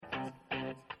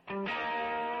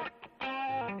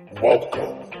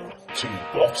Welcome to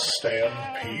Buff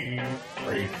Stampede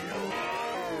Radio.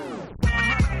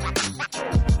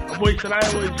 A voice that I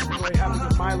always enjoy having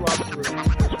in my locker room,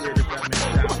 as weird as that may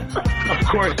sound. Of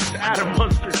course, it's Adam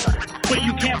Munster. But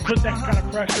you can't put that kind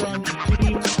of pressure on your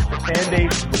team. Fan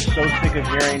base was so sick of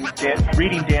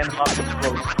reading Dan Hawkins'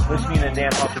 quotes, listening to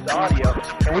Dan Hawkins' audio,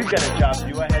 and we've got a job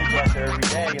to do. I had to go out there every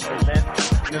day and present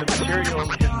the material.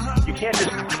 You can't just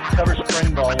cover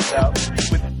spring ball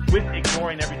with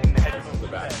ignoring everything the head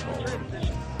coach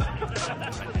said.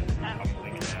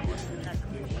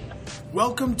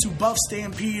 Welcome to Buff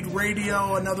Stampede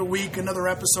Radio, another week, another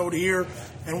episode here,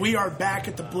 and we are back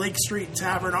at the Blake Street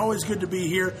Tavern. Always good to be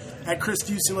here at Chris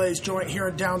Fusillay's joint here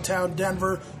in downtown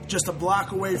Denver, just a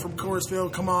block away from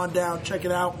Coors Come on down, check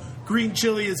it out. Green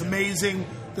chili is amazing.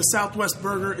 The Southwest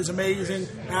burger is amazing.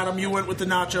 Adam, you went with the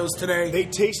nachos today. They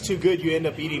taste too good. You end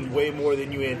up eating way more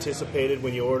than you anticipated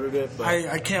when you ordered it. But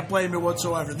I can't blame it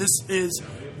whatsoever. This is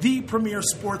the premier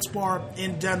sports bar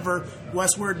in Denver.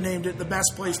 Westward named it the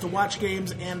best place to watch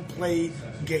games and play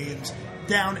games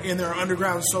down in their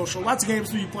underground social. Lots of games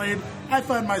to be played. I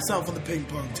find myself on the ping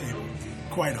pong table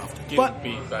quite often. Get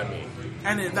beat by me.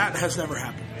 And that has never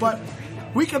happened. But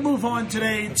we can move on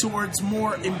today towards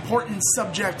more important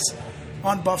subjects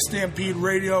on Buff Stampede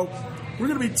Radio. We're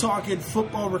going to be talking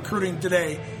football recruiting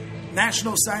today.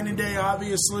 National Signing Day,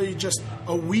 obviously, just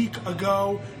a week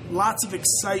ago. Lots of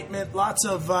excitement, lots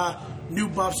of new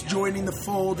Buffs joining the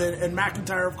fold. And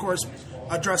McIntyre, of course,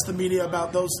 addressed the media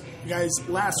about those guys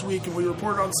last week, and we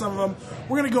reported on some of them.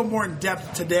 We're going to go more in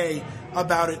depth today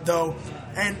about it, though.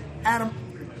 And,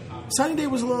 Adam, Signing Day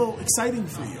was a little exciting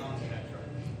for you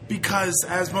because,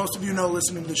 as most of you know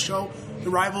listening to the show, the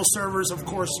rival servers, of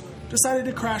course, decided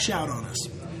to crash out on us.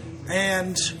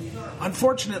 And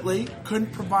unfortunately,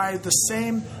 couldn't provide the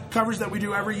same coverage that we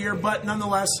do every year, but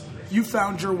nonetheless, you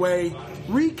found your way.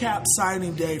 Recap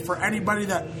Signing Day for anybody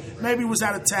that maybe was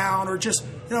out of town or just,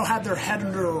 had their head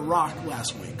under a rock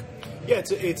last week. Yeah,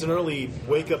 it's an early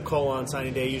wake-up call on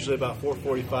Signing Day. Usually about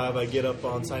 4:45 I get up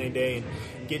on Signing Day and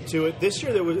get to it. This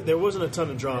year there wasn't a ton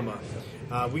of drama.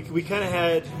 We kind of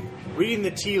had, reading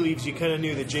the tea leaves, you kind of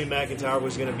knew that Jay McIntyre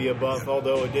was going to be a Buff,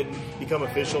 although it didn't become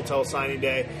official till Signing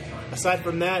Day. Aside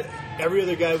from that, every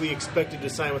other guy we expected to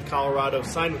sign with Colorado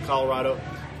signed with Colorado.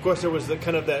 Of course, there was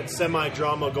that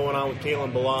semi-drama going on with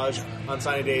Kalen Ballage on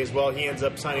Signing Day as well. He ends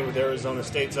up signing with Arizona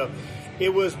State. So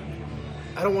it was,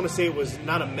 I don't want to say it was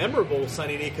not a memorable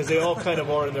signing day because they all kind of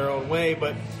are in their own way,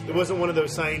 but it wasn't one of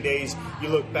those signing days you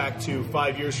look back to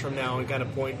 5 years from now and kind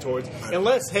of point towards,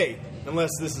 unless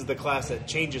this is the class that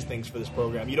changes things for this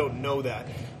program. You don't know that.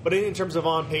 But in terms of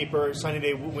on paper, Signing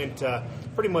Day went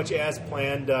pretty much as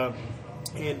planned.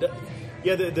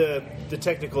 The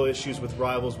technical issues with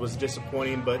rivals was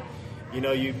disappointing, but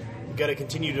you got to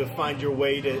continue to find your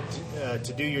way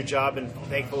to do your job, and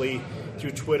thankfully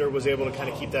through Twitter was able to kind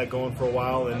of keep that going for a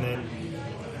while, and then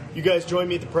you guys joined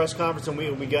me at the press conference, and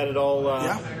we got it all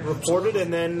reported.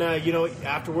 And then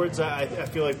afterwards, I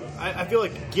feel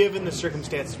like given the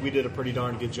circumstances, we did a pretty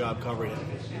darn good job covering it.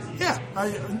 Yeah,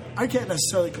 I can't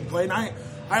necessarily complain. I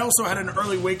also had an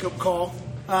early wake up call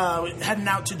heading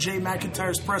out to Jay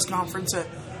McIntyre's press conference at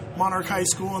Monarch High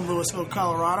School in Louisville,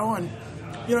 Colorado, and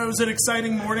it was an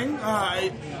exciting morning.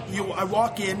 I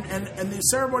walk in, and the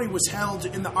ceremony was held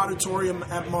in the auditorium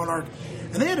at Monarch.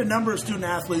 And they had a number of student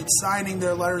athletes signing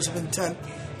their letters of intent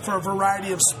for a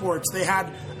variety of sports. They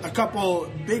had a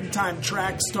couple big-time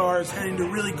track stars heading to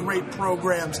really great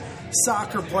programs,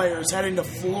 soccer players heading to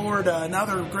Florida and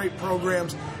other great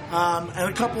programs, and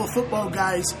a couple of football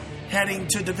guys heading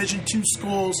to Division II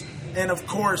schools, and of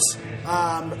course,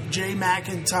 Jay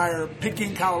McIntyre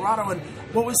picking Colorado. And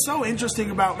what was so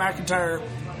interesting about McIntyre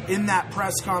in that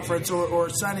press conference or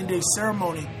signing day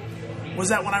ceremony was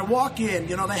that when I walk in,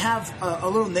 they have a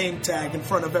little name tag in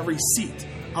front of every seat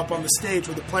up on the stage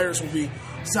where the players will be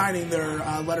signing their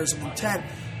letters of intent.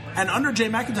 And under Jay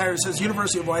McIntyre it says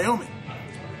University of Wyoming,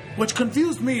 which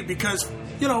confused me because,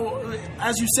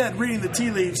 as you said, reading the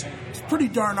tea leaves, it's pretty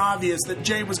darn obvious that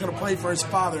Jay was going to play for his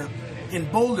father in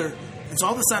Boulder. And so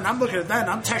all of a sudden, I'm looking at that, and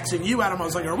I'm texting you, Adam. I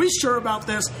was like, are we sure about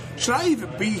this? Should I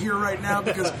even be here right now?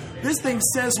 Because this thing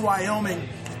says Wyoming.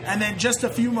 And then just a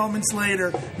few moments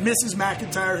later, Mrs.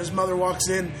 McIntyre, his mother, walks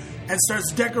in and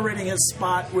starts decorating his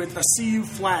spot with a CU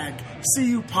flag,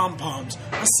 CU pom-poms,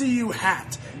 a CU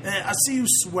hat, a CU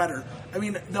sweater. I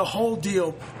mean, the whole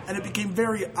deal. And it became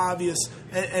very obvious.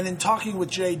 And in talking with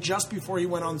Jay just before he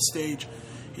went on stage,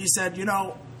 he said,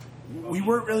 we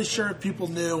weren't really sure if people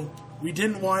knew. We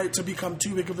didn't want it to become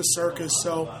too big of a circus,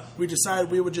 so we decided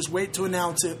we would just wait to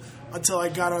announce it until I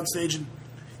got on stage. And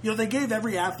they gave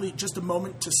every athlete just a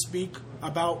moment to speak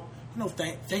about,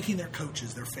 thanking their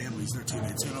coaches, their families, their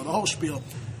teammates, the whole spiel.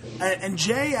 And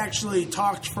Jay actually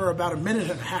talked for about a minute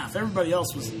and a half. Everybody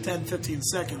else was 10, 15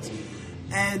 seconds.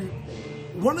 And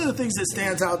one of the things that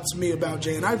stands out to me about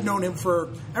Jay, and I've known him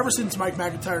ever since Mike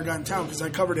McIntyre got in town, because I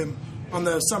covered him on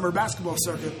the summer basketball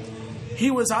circuit,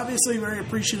 he was obviously very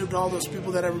appreciative to all those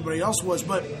people that everybody else was,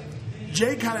 but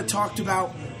Jay kind of talked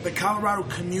about the Colorado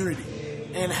community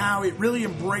and how it really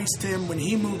embraced him when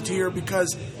he moved here,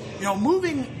 because,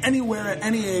 moving anywhere at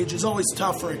any age is always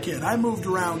tough for a kid. I moved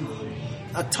around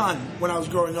a ton when I was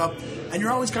growing up, and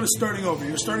you're always kind of starting over.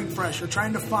 You're starting fresh. You're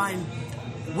trying to find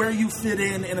where you fit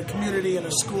in a community, in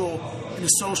a school, in a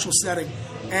social setting.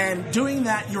 And doing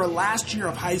that your last year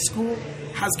of high school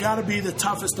has got to be the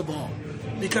toughest of all.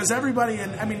 Because everybody,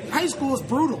 high school is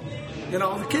brutal.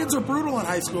 The kids are brutal in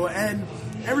high school, and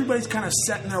everybody's kind of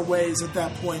set in their ways at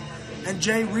that point. And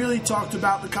Jay really talked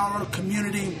about the Colorado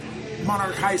community,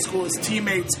 Monarch High School, his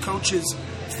teammates, coaches,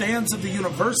 fans of the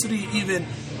university even,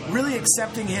 really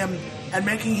accepting him and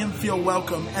making him feel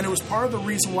welcome. And it was part of the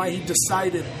reason why he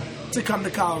decided to come to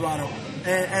Colorado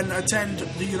and attend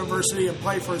the university and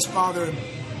play for his father. And,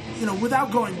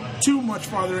 without going too much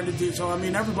farther into detail,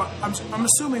 I'm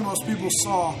assuming most people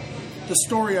saw the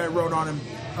story I wrote on him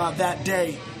that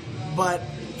day. But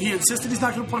he insisted he's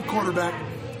not going to play quarterback.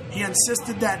 He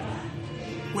insisted that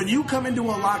when you come into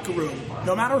a locker room,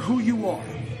 no matter who you are,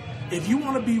 if you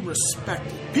want to be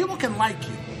respected, people can like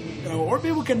you, or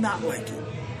people can not like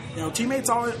you. Teammates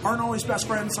aren't always best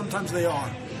friends. Sometimes they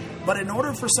are. But in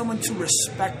order for someone to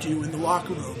respect you in the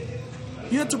locker room,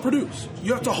 you have to produce.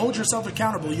 You have to hold yourself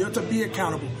accountable. You have to be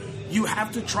accountable. You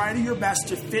have to try to your best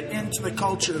to fit into the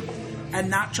culture and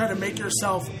not try to make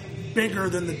yourself bigger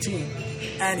than the team.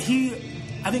 And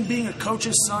I think being a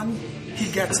coach's son, he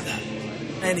gets that.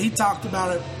 And he talked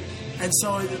about it. And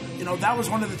so, that was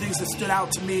one of the things that stood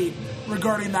out to me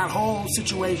regarding that whole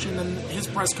situation and his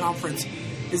press conference,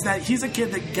 is that he's a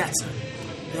kid that gets it.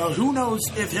 Who knows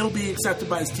if he'll be accepted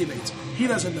by his teammates? He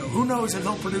doesn't know. Who knows if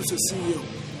he'll produce a CU?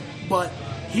 But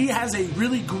he has a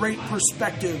really great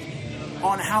perspective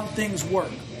on how things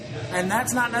work. And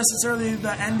that's not necessarily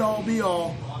the end-all,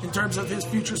 be-all in terms of his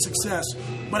future success.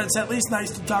 But it's at least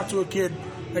nice to talk to a kid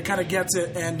that kind of gets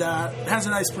it and has a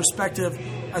nice perspective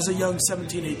as a young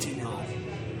 17, 18-year-old.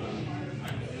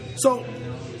 So,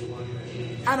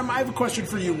 Adam, I have a question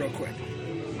for you real quick.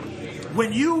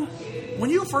 When you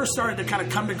first started to kind of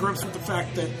come to grips with the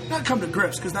fact that, not come to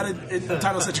grips, because that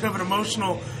entitles that you have an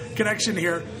emotional connection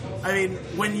here.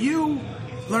 When you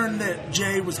learned that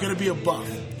Jay was going to be a Buff,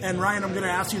 and Ryan, I'm going to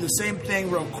ask you the same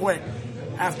thing real quick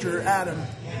after Adam.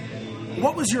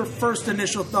 What was your first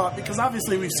initial thought? Because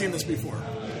obviously we've seen this before.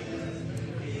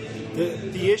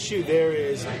 The issue there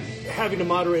is having to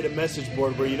moderate a message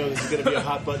board where this is going to be a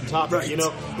hot button topic. Right.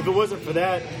 If it wasn't for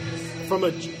that, from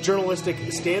a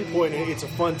journalistic standpoint, it's a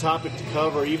fun topic to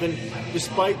cover, even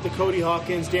despite the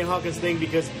Dan Hawkins thing,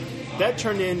 because that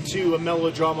turned into a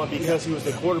melodrama because he was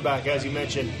the quarterback, as you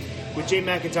mentioned. With Jay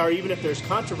McIntyre, even if there's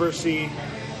controversy,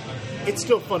 it's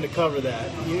still fun to cover that.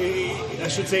 I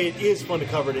should say it is fun to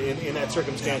cover it in that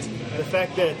circumstance. The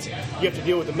fact that you have to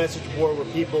deal with a message board where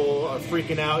people are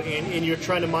freaking out and you're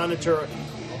trying to monitor,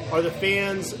 are the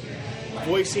fans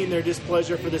voicing their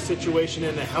displeasure for the situation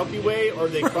in a healthy way, or are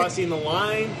they crossing the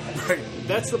line? Right.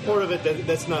 That's the part of it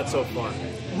that's not so fun.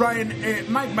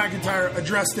 Ryan, Mike McIntyre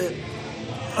addressed it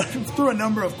through a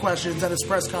number of questions at his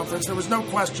press conference. There was no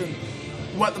question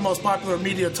what the most popular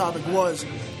media topic was.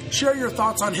 Share your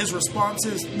thoughts on his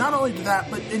responses, not only to that,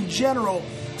 but in general,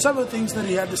 some of the things that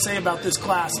he had to say about this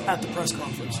class at the press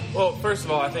conference. Well, first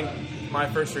of all, I think my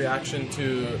first reaction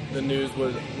to the news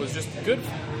was just good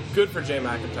for Jay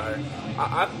McIntyre.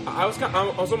 I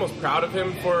was almost proud of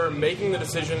him for making the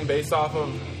decision based off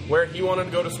of where he wanted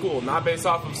to go to school, not based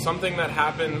off of something that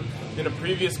happened in a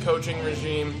previous coaching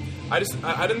regime. I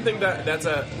didn't think that that's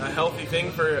a healthy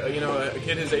thing for a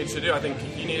kid his age to do. I think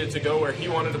he needed to go where he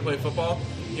wanted to play football.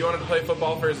 He wanted to play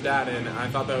football for his dad, and I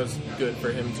thought that was good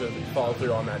for him to follow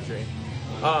through on that dream.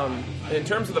 In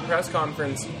terms of the press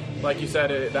conference, like you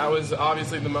said, that was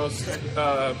obviously the most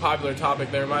popular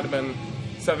topic. There might have been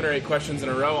 7 or 8 questions in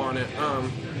a row on it.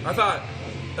 I thought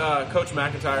Coach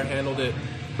McIntyre handled it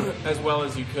as well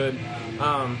as you could.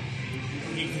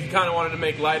 He kind of wanted to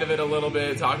make light of it a little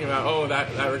bit, talking about,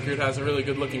 that recruit has a really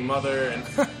good-looking mother, and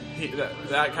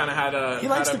that kind of had a... He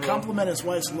likes to compliment his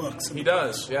wife's looks. He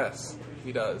does, yes.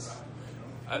 He does.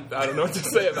 I don't know what to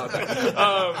say about that.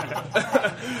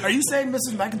 Are you saying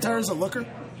Mrs. McIntyre is a looker?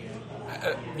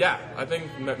 Yeah, I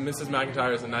think Mrs.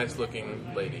 McIntyre is a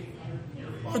nice-looking lady.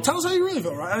 But tell us how you really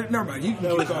feel, right? Never mind. You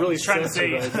That was really Trying to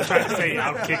say sensitive. he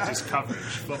outkicked his coverage,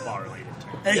 football related.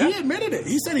 And he admitted it.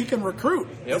 He said he can recruit.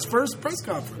 His first press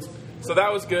conference. So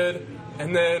that was good.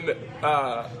 And then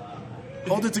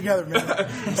Hold it together, man.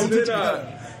 Hold it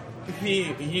together.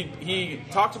 he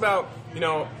talked about,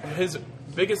 his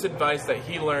biggest advice that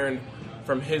he learned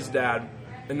from his dad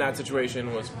in that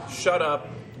situation was shut up,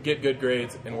 get good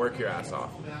grades, and work your ass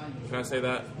off. Can I say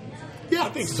that? Yeah, I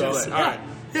think so. All right.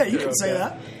 Yeah, you can say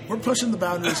that. We're pushing the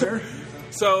boundaries here.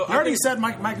 So You already said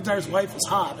Mike McIntyre's wife is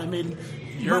hot. I mean,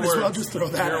 you might as well just throw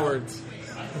that Your out. words.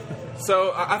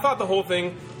 So I thought the whole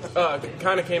thing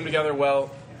kind of came together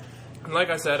well. And like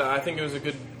I said, I think it was a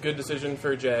good decision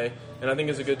for Jay, and I think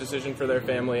it's a good decision for their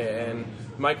family. And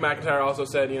Mike McIntyre also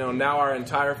said, now our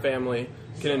entire family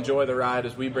can enjoy the ride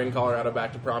as we bring Colorado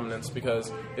back to prominence.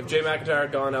 Because if Jay McIntyre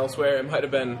had gone elsewhere, it might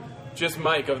have been just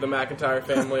Mike of the McIntyre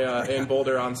family in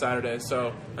Boulder on Saturday.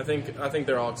 So I think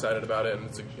they're all excited about it, and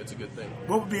it's a good thing.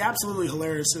 What would be absolutely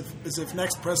hilarious is if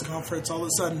next press conference, all of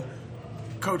a sudden,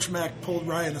 Coach Mack pulled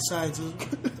Ryan aside and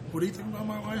said, "What do you think about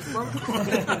my wife, bro?"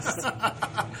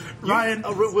 Ryan,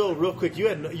 Will, real quick, you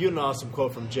had an awesome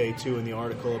quote from Jay too in the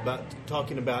article about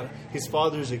talking about his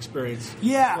father's experience.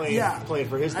 Playing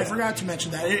for his dad. I forgot to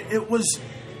mention that. It was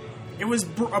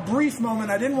a brief moment.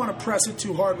 I didn't want to press it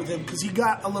too hard with him because he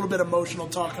got a little bit emotional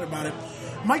talking about it.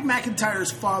 Mike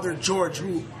McIntyre's father, George,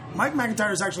 who Mike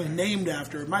McIntyre is actually named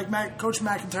after. Coach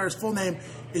McIntyre's full name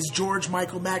is George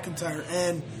Michael McIntyre,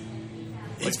 and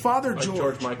his father, Like George.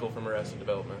 George Michael from Arrested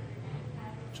Development.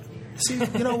 See,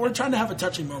 we're trying to have a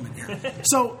touching moment here.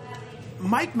 So,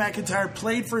 Mike McIntyre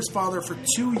played for his father for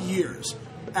 2 years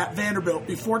at Vanderbilt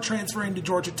before transferring to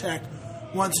Georgia Tech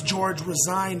once George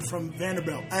resigned from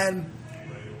Vanderbilt. And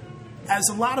as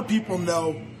a lot of people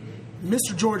know,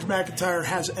 Mr. George McIntyre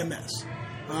has MS.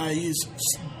 He's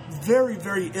very,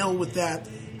 very ill with that.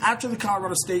 After the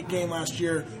Colorado State game last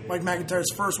year, Mike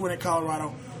McIntyre's first win at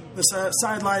Colorado, the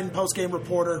sideline post-game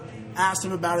reporter asked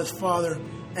him about his father,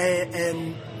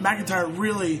 and McIntyre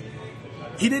really,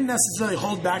 he didn't necessarily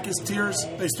hold back his tears.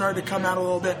 They started to come out a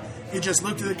little bit. He just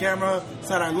looked at the camera,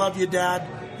 said, "I love you, Dad.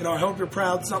 I hope you're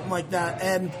proud," something like that.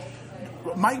 And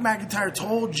Mike McIntyre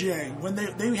told Jay, when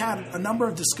they had a number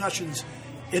of discussions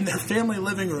in their family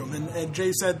living room, and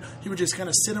Jay said he would just kind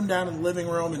of sit him down in the living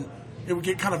room, and it would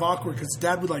get kind of awkward because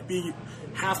Dad would be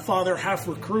half father, half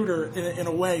recruiter in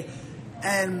a way.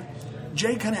 And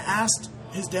Jay kind of asked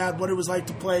his dad what it was like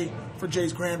to play for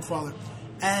Jay's grandfather.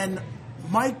 And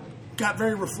Mike got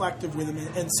very reflective with him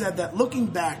and said that looking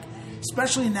back,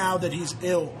 especially now that he's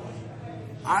ill,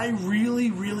 I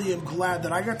really, really am glad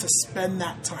that I got to spend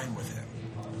that time with him.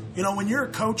 When you're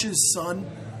a coach's son,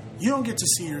 you don't get to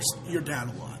see your dad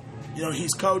a lot.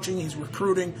 He's coaching, he's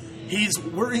recruiting, he's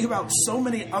worrying about so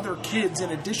many other kids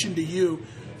in addition to you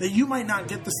that you might not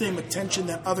get the same attention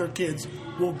that other kids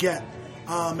will get.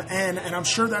 And I'm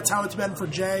sure that's how it's been for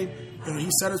Jay. He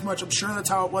said as much. I'm sure that's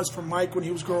how it was for Mike when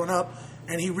he was growing up.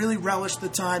 And he really relished the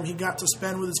time he got to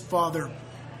spend with his father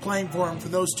playing for him for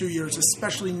those 2 years,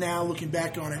 especially now looking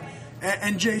back on it.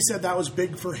 And Jay said that was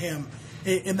big for him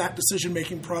in that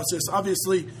decision-making process.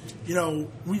 Obviously,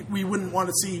 we wouldn't want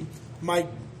to see Mike,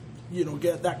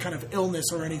 get that kind of illness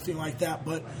or anything like that.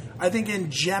 But I think in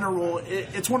general,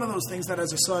 it's one of those things that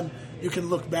as a son, you can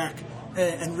look back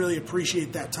and really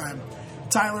appreciate that time.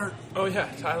 Tyler. Oh, yeah,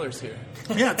 Tyler's here.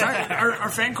 Yeah, Tyler, our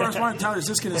fan correspondent Tyler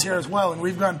Ziskin is here as well, and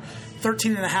we've gone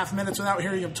 13 and a half minutes without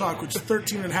hearing him talk, which is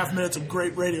 13 and a half minutes of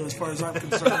great radio as far as I'm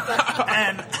concerned.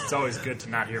 And It's always good to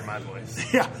not hear my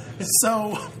voice. yeah,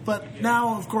 so, but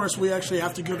now, of course, we actually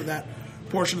have to go to that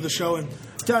portion of the show. And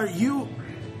Tyler, you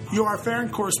are a fan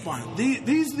correspondent.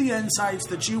 These are the insights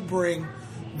that you bring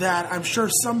that I'm sure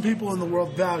some people in the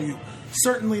world value.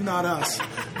 Certainly not us,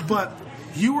 but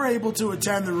you were able to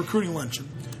attend the recruiting luncheon,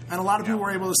 and a lot of people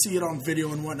were able to see it on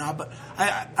video and whatnot. But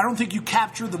I don't think you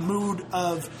capture the mood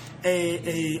of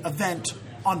a event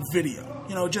on video.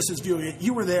 Just as viewing it,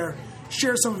 you were there.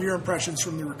 Share some of your impressions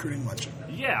from the recruiting luncheon.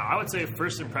 Yeah, I would say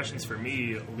first impressions for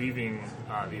me leaving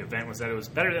the event was that it was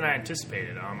better than I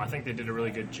anticipated. I think they did a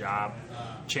really good job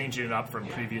changing it up from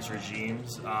previous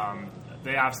regimes.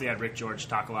 They obviously had Rick George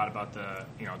talk a lot about the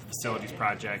facilities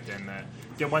project, and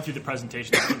they went through the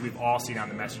presentation that I think we've all seen on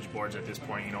the message boards at this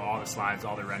point. All the slides,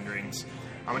 all the renderings.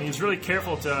 And he was really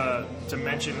careful to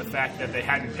mention the fact that they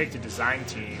hadn't picked a design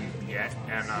team yet,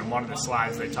 and on one of the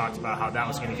slides they talked about how that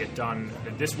was going to get done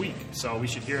this week. So we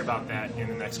should hear about that in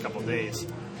the next couple of days.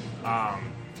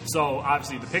 So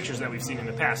obviously the pictures that we've seen in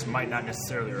the past might not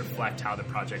necessarily reflect how the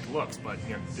project looks, but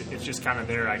it's just kind of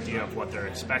their idea of what they're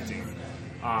expecting.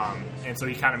 And so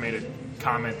he kind of made it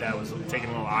comment that was taken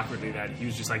a little awkwardly, that he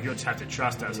was just like, you'll just have to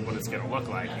trust us and what it's going to look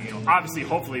like. And, obviously,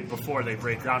 hopefully, before they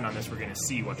break ground on this, we're going to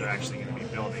see what they're actually going to be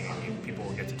building, and people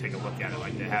will get to take a look at it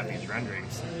like they have these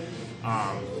renderings.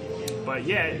 But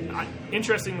yeah,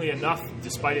 interestingly enough,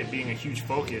 despite it being a huge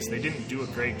focus, they didn't do a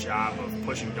great job of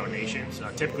pushing donations.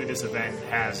 Typically, this event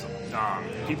has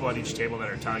people at each table that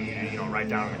are telling you, write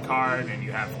down on the card, and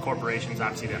you have corporations,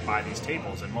 obviously, that buy these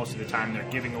tables, and most of the time they're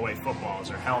giving away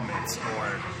footballs or helmets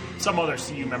or some other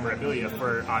CU memorabilia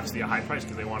for, obviously, a high price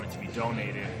because they want it to be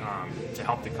donated to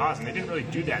help the cause, and they didn't really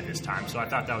do that this time, so I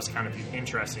thought that was kind of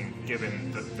interesting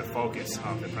given the focus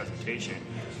of the presentation.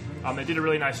 They did a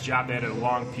really nice job. They had a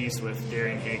long piece with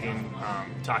Darian Hagan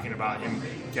talking about him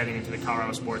getting into the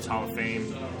Colorado Sports Hall of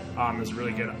Fame. It was a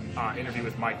really good interview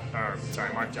with Mark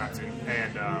Johnson,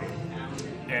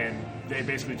 and they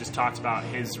basically just talked about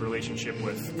his relationship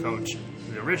with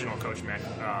the original Coach Mack,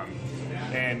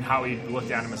 and how he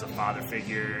looked at him as a father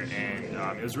figure,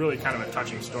 and it was really kind of a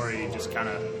touching story. He just kind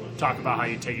of talked about how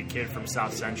you take a kid from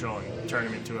South Central and turn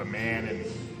him into a man, and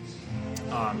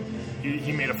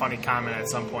he made a funny comment at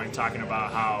some point talking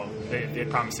about how they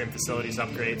promised him facilities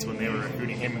upgrades when they were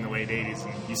recruiting him in the late 80s,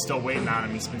 and he's still waiting on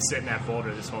him. He's been sitting at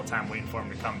Boulder this whole time waiting for him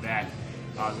to come back.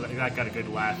 That got a good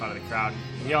laugh out of the crowd.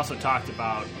 He also talked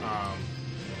about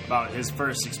his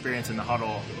first experience in the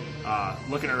huddle,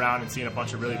 looking around and seeing a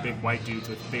bunch of really big white dudes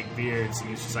with big beards, and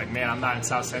he's just like, man, I'm not in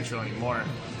South Central anymore.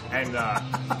 And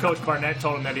Coach Barnett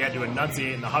told him that he had to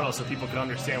enunciate in the huddle so people could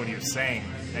understand what he was saying,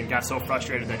 and got so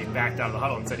frustrated that he backed out of the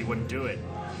huddle and said he wouldn't do it.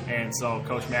 And so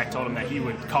Coach Mack told him that he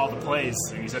would call the plays,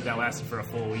 and he said that lasted for a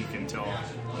full week until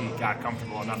he got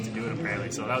comfortable enough to do it, apparently.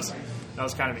 So that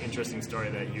was kind of an interesting story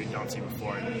that you don't see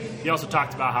before. And he also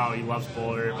talked about how he loves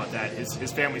Boulder, but that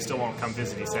his family still won't come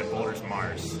visit. He said Boulder's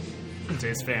Mars to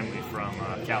his family from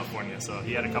California. So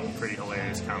he had a couple pretty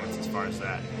hilarious comments as far as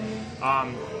that.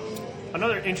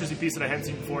 Another interesting piece that I hadn't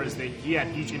seen before is that he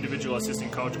had each individual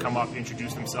assistant coach come up,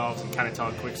 introduce themselves, and kind of tell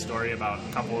a quick story about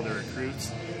a couple of the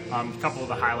recruits. A couple of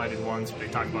the highlighted ones, they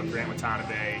talked about Grant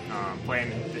Watanabe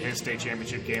playing his state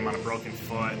championship game on a broken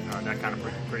foot. That kind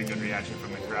of pretty good reaction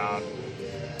from the crowd.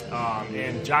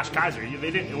 And Josh Kaiser,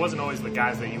 it wasn't always the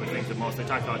guys that you would think the most. They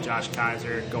talked about Josh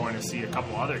Kaiser going to see a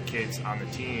couple other kids on the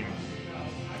team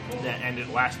that ended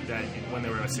when they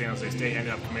were at San Jose State,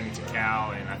 ended up committing to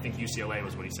Cal, and I think UCLA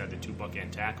was what he said, the 2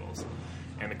 bookend tackles.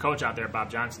 And the coach out there, Bob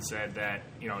Johnson, said that,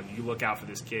 you look out for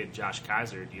this kid, Josh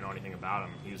Kaiser. Do you know anything about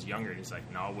him? He was younger, and he's like,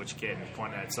 no, which kid? And he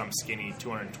pointed at some skinny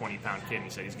 220-pound kid, and he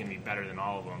said he's going to be better than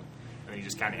all of them. And then he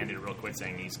just kind of ended it real quick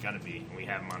saying he's going to be, and we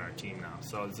have him on our team now.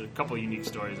 So there's a couple of unique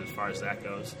stories as far as that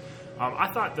goes.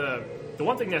 I thought the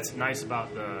one thing that's nice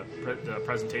about the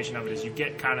presentation of it is you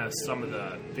get kind of some of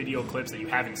the video clips that you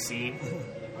haven't seen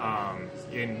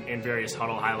in various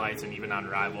huddle highlights and even on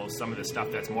Rivals, some of the stuff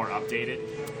that's more updated.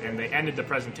 And they ended the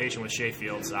presentation with Shea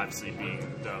Fields obviously being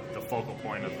the focal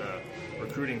point of the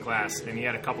recruiting class, and he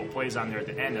had a couple plays on there at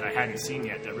the end that I hadn't seen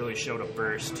yet that really showed a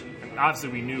burst. And obviously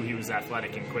we knew he was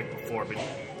athletic and quick before, but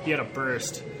he had a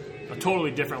burst, a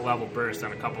totally different level burst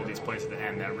on a couple of these plays at the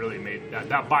end that really made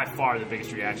that by far the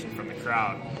biggest reaction from the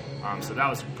crowd. So that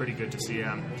was pretty good to see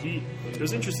him. It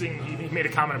was interesting. He made a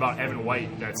comment about Evan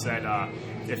White that said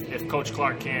if Coach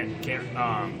Clark can't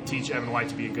teach Evan White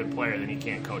to be a good player, then he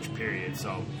can't coach. Period.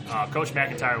 So Coach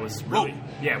McIntyre was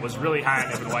really high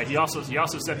on Evan White. He also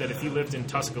said that if he lived in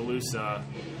Tuscaloosa,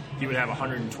 he would have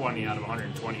 120 out of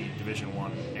 120 Division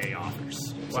I A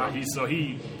offers. Wow. So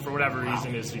he for whatever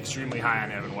reason is extremely high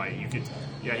on Evan White.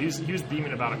 He was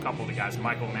beaming about a couple of the guys,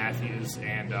 Michael Matthews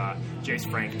and Jace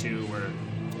Frank too, were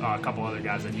a couple other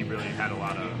guys that he really had a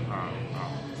lot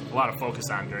of focus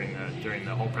on during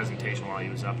the whole presentation while he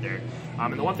was up there.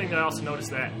 And the one thing that I also noticed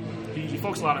that he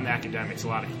focused a lot on the academics. He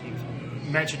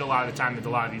mentioned a lot of the time that a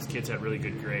lot of these kids had really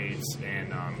good grades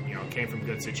and came from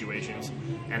good situations.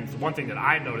 And one thing that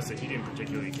I noticed that he didn't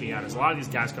particularly key on is a lot of these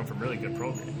guys come from really good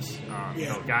programs.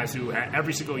 Guys who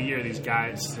every single year these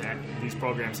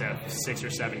programs have 6 or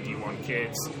 7 D1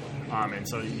 kids. And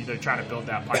so they're trying to build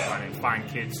that pipeline and find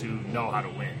kids who know how to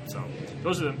win. So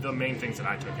those are the main things that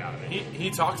I took out of it. He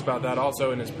talked about that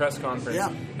also in his press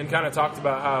conference, and kind of talked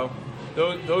about how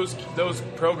those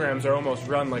programs are almost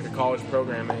run like a college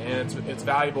program, and it's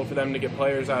valuable for them to get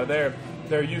players out of there.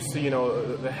 They're used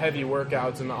to the heavy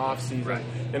workouts in the off season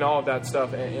and all of that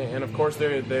stuff, and of course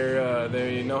they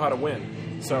know how to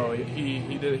win. So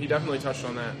he definitely touched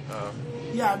on that.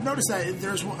 Yeah, I've noticed that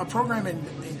there's a program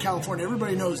in California.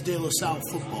 Everybody knows De La Salle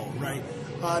football, right?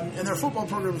 And their football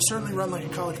program is certainly run like a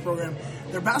college program.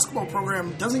 Their basketball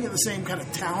program doesn't get the same kind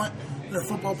of talent their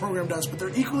football program does, but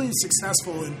they're equally as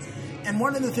successful. And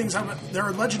one of the things, they're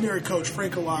a legendary coach,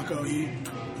 Frank Alaco.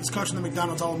 He's coaching the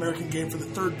McDonald's All-American game for the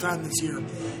third time this year.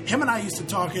 Him and I used to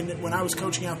talk when I was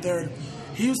coaching out there. And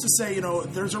he used to say,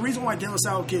 there's a reason why De La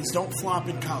Salle kids don't flop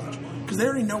in college, because they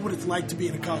already know what it's like to be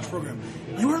in a college program.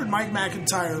 You heard Mike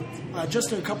McIntyre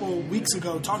just a couple of weeks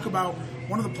ago talk about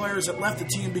one of the players that left the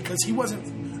team because he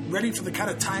wasn't ready for the kind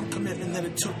of time commitment that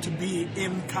it took to be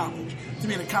in college, to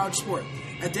be in a college sport.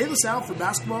 At De La Salle for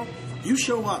basketball, you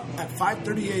show up at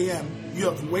 5:30 a.m., you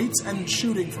have weights and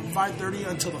shooting from 5:30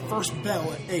 until the first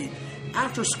bell at 8.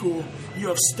 After school, you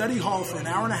have study hall for an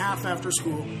hour and a half after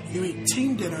school. You eat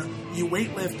team dinner, you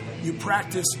weight lift, you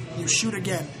practice, you shoot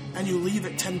again, and you leave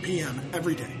at 10 p.m.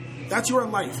 every day. That's your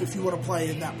life if you want to play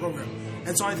in that program.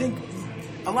 And so I think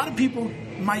a lot of people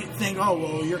might think, oh,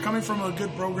 well, you're coming from a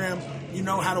good program, you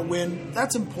know how to win.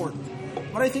 That's important.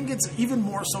 But I think it's even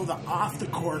more so the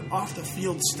off-the-court,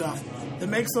 off-the-field stuff that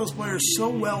makes those players so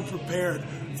well prepared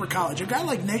for college. A guy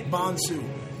like Nate Bonsu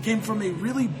came from a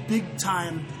really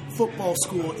big-time football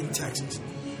school in Texas.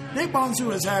 Nate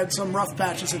Bonsu has had some rough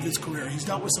patches of his career. He's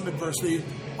dealt with some adversity,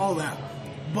 all that.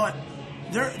 But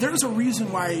there's a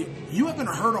reason why you haven't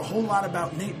heard a whole lot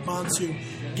about Nate Bonsu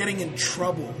getting in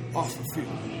trouble off the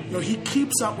field. He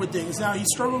keeps up with things. Now, he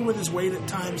struggled with his weight at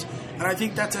times, and I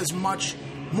think that's as much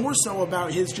more so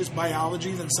about his just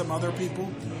biology than some other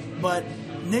people. But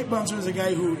Nate Bonsu is a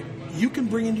guy who you can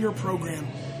bring into your program,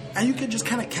 and you can just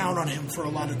kind of count on him for a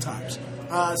lot of times.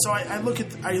 So I look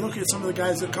at some of the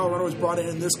guys that Colorado has brought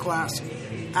in this class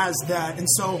as that. And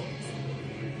so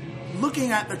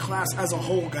looking at the class as a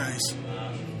whole, guys,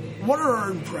 what are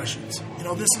our impressions?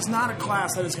 This is not a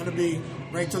class that is going to be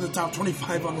ranked to the top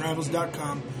 25 on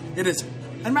Rivals.com. It isn't.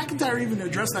 And McIntyre even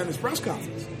addressed that in his press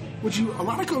conference, which a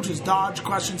lot of coaches dodge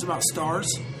questions about stars.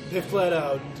 They flat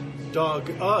out dog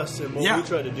us and what we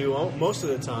try to do most of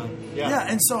the time. Yeah,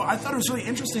 and so I thought it was really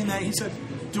interesting that he said,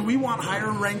 do we want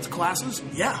higher ranked classes?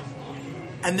 Yeah.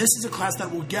 And this is a class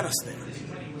that will get us there.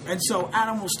 And so,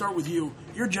 Adam, we'll start with you.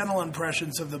 Your general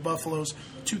impressions of the Buffalo's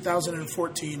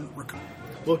 2014 recruiting.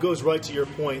 Well, it goes right to your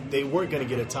point. They weren't going to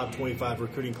get a top 25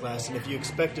 recruiting class, and if you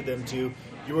expected them to,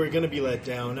 you were going to be let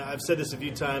down. I've said this a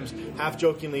few times, half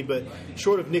jokingly, but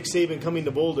short of Nick Saban coming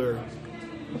to Boulder,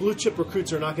 blue chip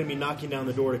recruits are not going to be knocking down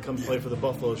the door to come play for the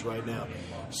Buffaloes right now.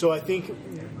 So I think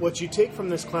what you take from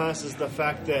this class is the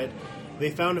fact that they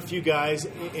found a few guys,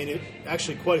 and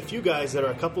actually quite a few guys that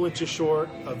are a couple inches short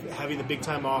of having the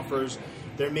big-time offers.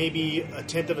 There may be a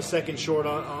tenth of a second short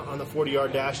on the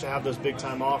 40-yard dash to have those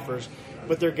big-time offers.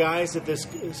 But they're guys that this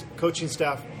coaching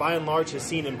staff, by and large, has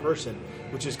seen in person,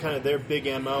 which is kind of their big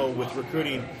MO with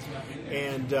recruiting.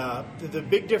 And the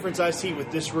big difference I see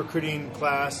with this recruiting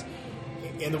class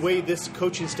and the way this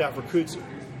coaching staff recruits,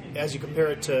 as you compare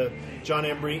it to John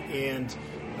Embry and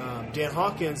Dan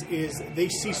Hawkins, is they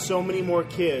see so many more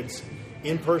kids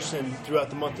in person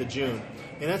throughout the month of June.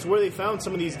 And that's where they found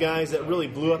some of these guys that really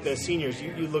blew up as seniors.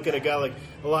 You look at a guy like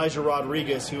Elijah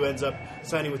Rodriguez, who ends up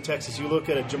signing with Texas. You look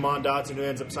at a Jamon Dotson, who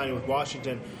ends up signing with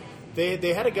Washington.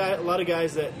 They had a lot of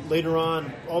guys that later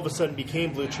on all of a sudden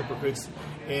became blue chip recruits,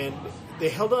 and they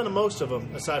held on to most of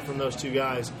them aside from those two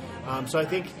guys. So I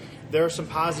think there are some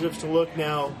positives to look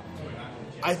now.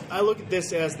 I look at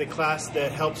this as the class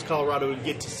that helps Colorado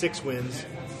get to 6 wins.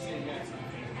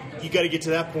 You got to get to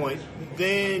that point.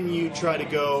 Then you try to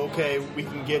go, okay, we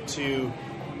can get to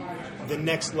the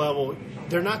next level.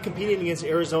 They're not competing against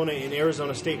Arizona and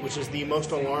Arizona State, which is the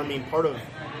most alarming part of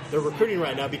their recruiting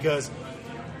right now, because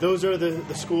those are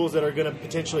the schools that are going to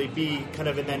potentially be kind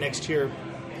of in that next tier.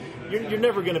 You're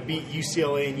never going to beat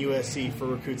UCLA and USC for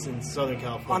recruits in Southern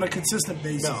California. On a consistent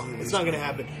basis. No, it's not going to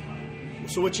happen.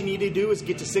 So what you need to do is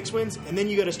get to 6 wins, and then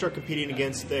you got to start competing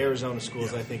against the Arizona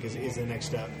schools, I think, is the next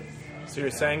step. So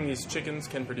you're saying these chickens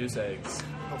can produce eggs?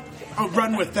 Oh,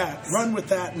 run with that. Run with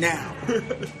that now.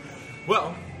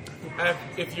 Well,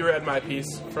 if you read my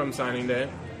piece from signing day,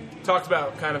 talked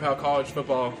about kind of how college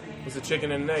football is a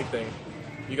chicken and an egg thing.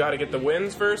 You got to get the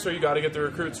wins first, or you got to get the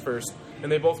recruits first,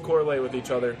 and they both correlate with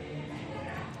each other.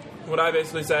 What I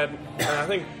basically said, and I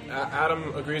think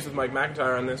Adam agrees with Mike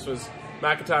McIntyre on this, was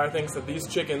McIntyre thinks that these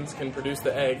chickens can produce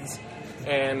the eggs,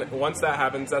 and once that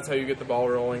happens, that's how you get the ball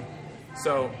rolling.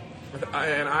 So,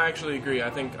 and I actually agree. I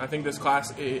think this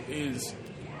class is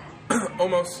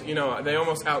almost, they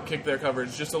almost outkick their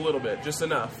coverage just a little bit, just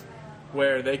enough,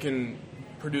 where they can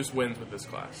produce wins with this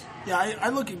class. Yeah, I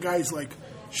look at guys like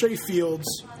Shea Fields,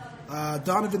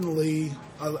 Donovan Lee,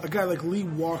 a guy like Lee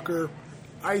Walker,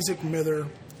 Isaac Miller,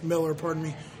 pardon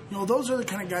me. Those are the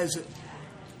kind of guys that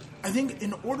I think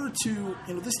in order to,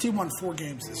 this team won 4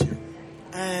 games this year.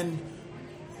 And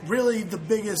really the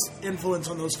biggest influence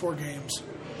on those 4 games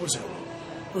was who?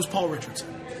 It was Paul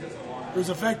Richardson. It was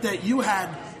the fact that you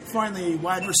had finally a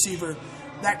wide receiver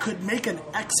that could make an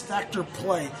X-factor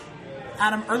play.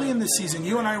 Adam, early in the season,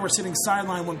 you and I were sitting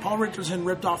sideline when Paul Richardson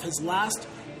ripped off his last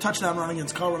touchdown run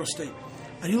against Colorado State.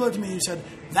 And you looked at me and you said,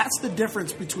 that's the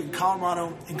difference between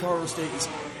Colorado and Colorado State is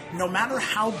no matter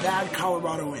how bad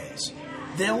Colorado is,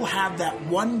 they'll have that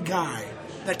one guy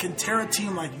that can tear a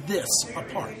team like this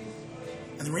apart.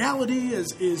 And the reality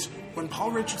is when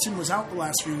Paul Richardson was out the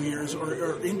last few years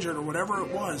or injured or whatever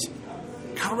it was,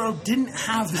 Colorado didn't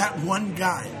have that one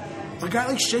guy. A guy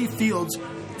like Shea Fields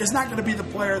is not going to be the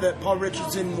player that Paul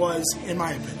Richardson was, in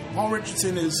my opinion. Paul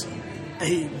Richardson is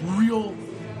a real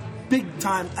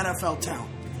big-time NFL talent.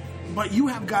 But you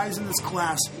have guys in this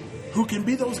class who can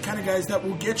be those kind of guys that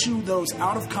will get you those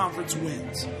out-of-conference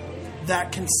wins,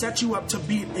 that can set you up to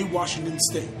beat a Washington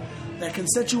State, that can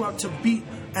set you up to beat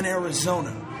an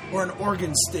Arizona or an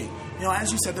Oregon State. You know,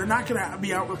 as you said, they're not going to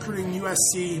be out recruiting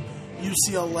USC,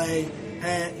 UCLA,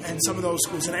 and some of those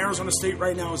schools. And Arizona State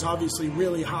right now is obviously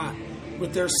really hot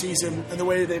with their season and the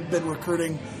way they've been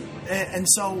recruiting. And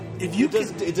so if you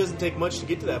it doesn't take much to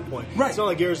get to that point. Right. It's not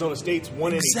like Arizona State's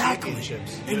won any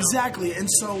championships. Exactly. And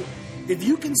so if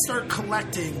you can start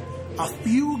collecting a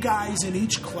few guys in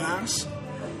each class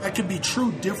that could be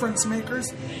true difference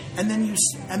makers, and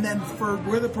then for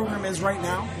where the program is right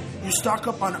now, you stock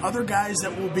up on other guys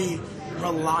that will be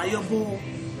reliable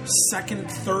second,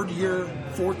 third year,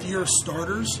 fourth year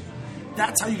starters.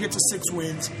 That's how you get to 6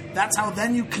 wins. That's how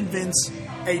then you convince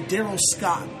a Darryl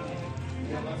Scott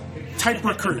type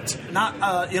recruit, not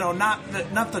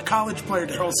the college player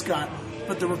Darryl Scott,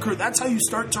 but the recruit. That's how you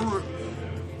start to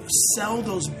sell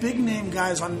those big name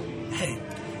guys on. Hey,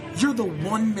 you're the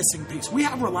one missing piece. We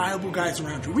have reliable guys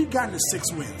around you. We've gotten to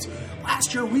 6 wins.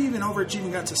 Last year, we even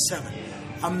overachieved got to 7.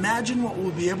 Imagine what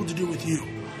we'll be able to do with you.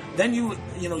 Then you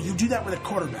do that with a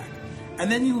quarterback.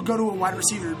 And then you go to a wide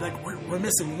receiver, like, we're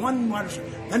missing one wide receiver.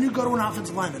 Then you go to an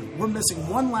offensive lineman. We're missing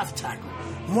one left tackle,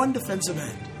 one defensive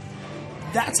end.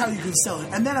 That's how you can sell it.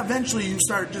 And then eventually you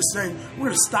start just saying, we're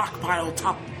going to stockpile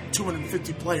top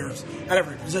 250 players at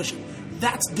every position.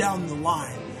 That's down the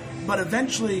line. But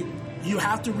eventually you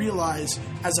have to realize,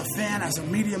 as a fan, as a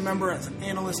media member, as an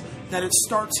analyst, that it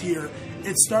starts here.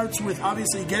 It starts with,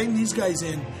 obviously, getting these guys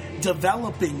in,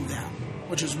 developing them,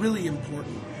 which is really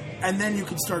important. And then you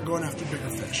can start going after bigger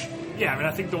fish. Yeah, I mean,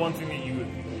 I think the one thing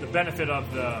the benefit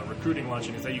of the recruiting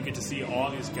luncheon is that you get to see all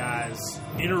these guys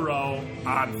in a row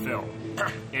on film.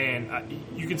 And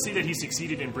you can see that he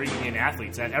succeeded in bringing in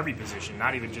athletes at every position,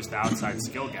 not even just the outside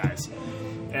skill guys.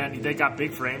 And they got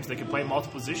big frames. They can play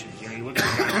multiple positions. You know, you look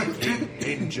at a guy like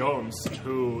Hayden Jones,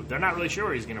 who they're not really sure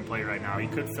where he's going to play right now. He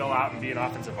could fill out and be an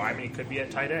offensive lineman. He could be at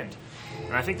tight end.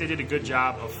 And I think they did a good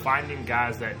job of finding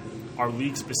guys that are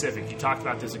league-specific. You talked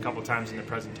about this a couple times in the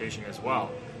presentation as well.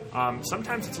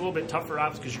 Sometimes it's a little bit tougher,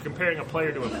 obviously, because you're comparing a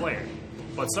player to a player.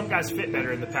 But some guys fit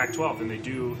better in the Pac-12 than they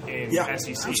do in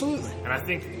SEC. Absolutely. And I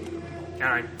think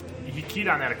he keyed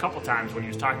on that a couple times when he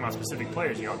was talking about specific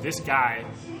players. You know, this guy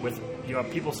with, you know,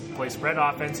 people play spread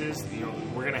offenses. You know,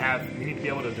 we need to be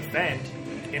able to defend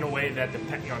in a way that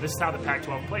this is how the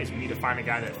Pac-12 plays. We need to find a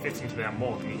guy that fits into that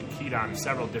mold. And he keyed on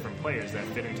several different players that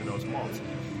fit into those molds.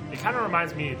 It kind of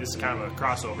reminds me, this is kind of a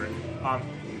crossover.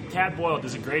 Tad Boyle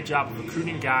does a great job of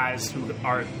recruiting guys who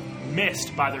are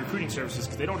missed by the recruiting services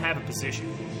because they don't have a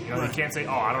position. You know, they can't say,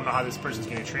 I don't know how this person's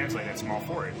going to translate at small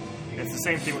forward. And it's the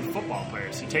same thing with football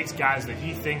players. He takes guys that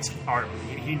he thinks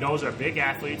he knows are big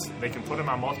athletes. They can put them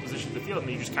on multiple positions of the field,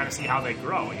 and you just kind of see how they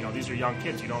grow. You know, these are young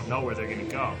kids. You don't know where they're going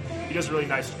to go. He does a really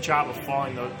nice job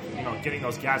of getting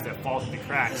those guys that fall through the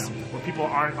cracks where people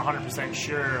aren't 100%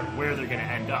 sure where they're going to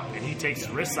end up. And he takes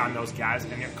risks on those guys,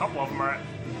 and a couple of them are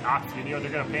not, they're going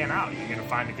to pan out. You're going to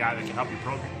find a guy that can help your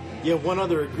program. Yeah, one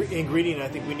other ingredient I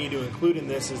think we need to include in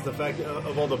this is the fact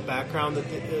of all the background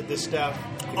that this staff,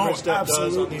 staff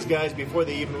does on these guys before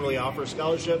they even really offer a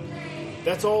scholarship.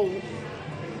 That's all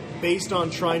based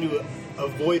on trying to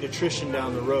avoid attrition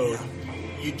down the road.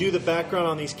 Yeah. You do the background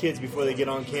on these kids before they get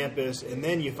on campus, and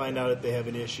then you find out if they have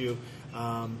an issue.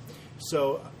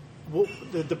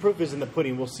 The proof is in the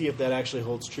pudding. We'll see if that actually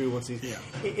holds true once these. Yeah.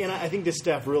 And I think this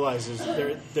staff realizes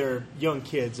they're young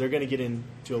kids. They're going to get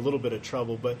into a little bit of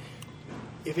trouble. But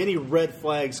if any red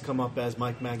flags come up, as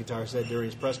Mike McIntyre said during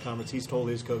his press conference, he's told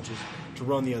his coaches to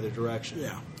run the other direction.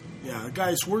 Yeah,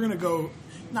 guys, we're going to go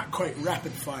not quite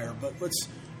rapid fire, but let's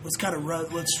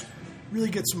really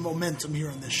get some momentum here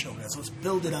on this show, guys. Let's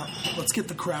build it up. Let's get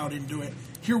the crowd into it.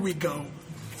 Here we go.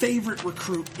 Favorite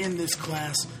recruit in this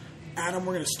class. Adam,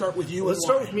 we're going to start with you. Let's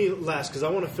start with me last because I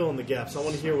want to fill in the gaps. I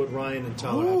want to hear what Ryan and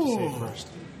Tyler have to say first.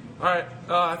 All right,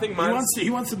 I think mine. He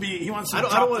wants to. I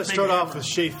don't want to start off with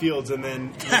Shea Fields and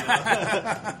then.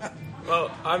 Well,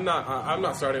 I'm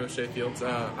not starting with Shea Fields.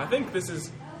 I think this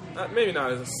is maybe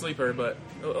not as a sleeper, but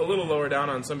a little lower down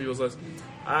on some people's list.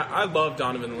 I love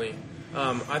Donovan Lee.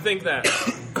 I think that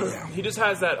he just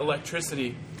has that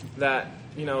electricity that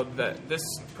that this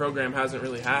program hasn't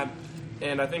really had.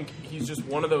 And I think he's just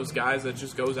one of those guys that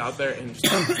just goes out there and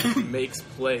just makes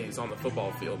plays on the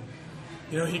football field.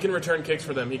 He can return kicks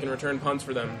for them. He can return punts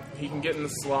for them. He can get in the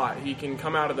slot. He can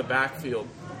come out of the backfield.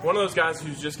 One of those guys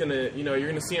who's just going to, you're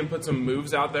going to see him put some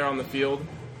moves out there on the field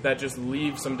that just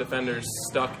leave some defenders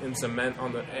stuck in cement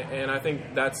on the. And I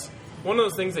think that's one of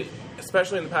those things that,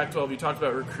 especially in the Pac-12, you talked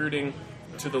about recruiting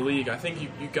to the league. I think you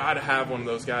got to have one of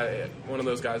those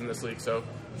guys in this league. So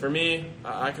for me,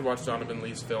 I could watch Donovan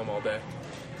Lee's film all day.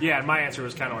 Yeah, and my answer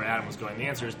was kind of where Adam was going. The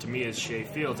answer is, to me, is Shea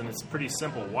Fields, and it's pretty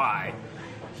simple why.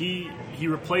 He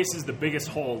replaces the biggest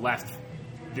hole left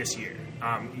this year.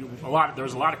 There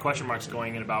was a lot of question marks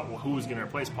going in about who was going to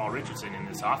replace Paul Richardson in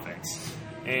this offense,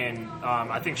 and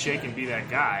I think Shea can be that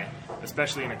guy,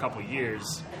 especially in a couple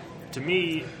years. To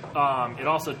me, it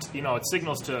also it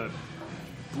signals to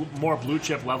more blue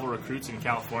chip level recruits in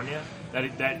California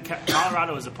that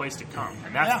Colorado is a place to come,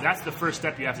 and that's the first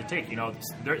step you have to take.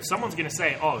 Someone's going to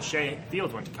say, "Oh, Shea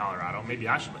Fields went to Colorado. Maybe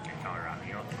I should look at Colorado."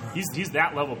 He's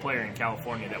that level player in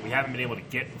California that we haven't been able to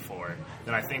get before.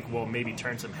 That I think will maybe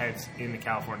turn some heads in the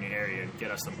California area and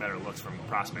get us some better looks from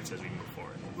prospects as we move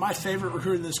forward. My favorite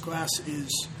recruit in this class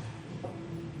is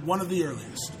one of the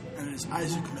earliest, and it is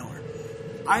Isaac Miller.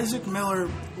 Isaac Miller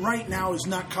right now is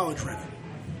not college ready.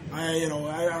 I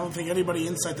don't think anybody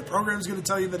inside the program is going to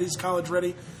tell you that he's college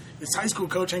ready. His high school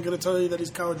coach ain't going to tell you that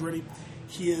he's college ready.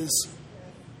 He is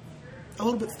a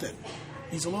little bit thin.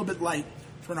 He's a little bit light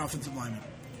for an offensive lineman.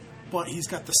 But he's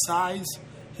got the size,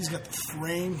 he's got the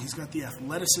frame, he's got the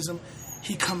athleticism.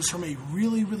 He comes from a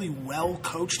really, really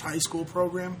well-coached high school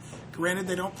program. Granted,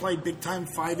 they don't play big-time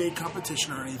 5A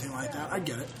competition or anything like that. I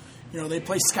get it. They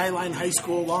play Skyline High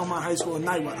School, Longmont High School, and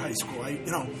Niwot High School.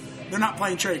 They're not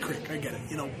playing Cherry Creek. I get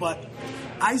it. But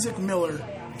Isaac Miller,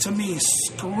 to me,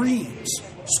 screams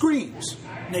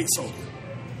Nate Solder.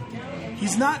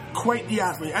 He's not quite the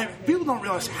athlete. People don't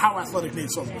realize how athletic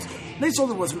Nate Solder was. Nate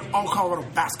Solder was an all-Colorado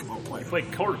basketball player. He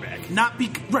played quarterback.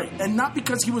 And not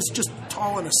because he was just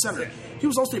tall and a center. He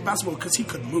was all-state basketball because he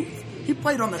could move. He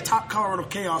played on the top Colorado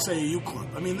Chaos AAU club.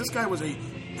 This guy was an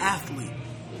athlete.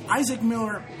 Isaac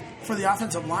Miller, for the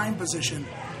offensive line position,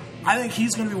 I think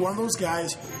he's going to be one of those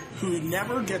guys who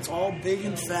never gets all big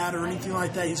and fat or anything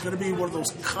like that. He's going to be one of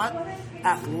those cut,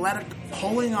 athletic,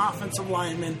 pulling offensive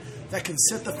linemen that can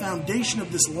set the foundation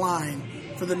of this line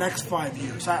for the next 5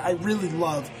 years. I really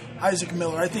love Isaac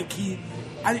Miller. I think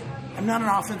I'm not an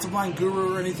offensive line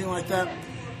guru or anything like that.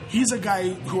 He's a guy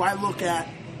who I look at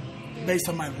based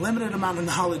on my limited amount of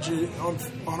knowledge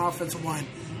on offensive line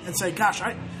and say, gosh,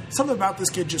 something about this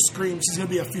kid just screams he's going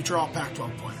to be a future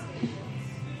All-Pac-12 player.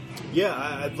 Yeah,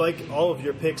 I'd like all of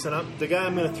your picks, and the guy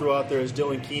I'm going to throw out there is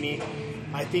Dylan Keeney.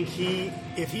 I think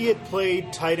if he had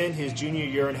played tight end his junior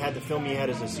year and had the film he had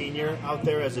as a senior out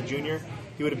there as a junior,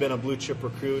 he would have been a blue chip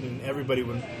recruit, and everybody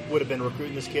would have been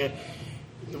recruiting this kid.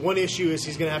 The one issue is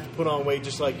he's going to have to put on weight,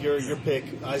 just like your pick,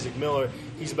 Isaac Miller.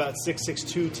 He's about 6'6",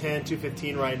 210,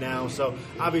 215 right now, so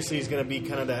obviously he's going to be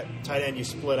kind of that tight end you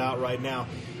split out right now.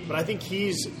 But I think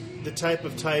he's the type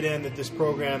of tight end that this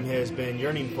program has been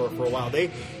yearning for a while.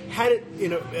 They had it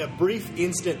in a brief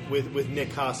instant with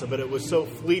Nick Casa, but it was so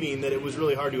fleeting that it was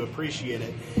really hard to appreciate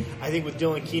it. I think with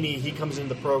Dylan Keeney, he comes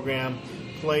into the program,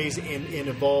 plays and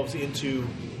evolves into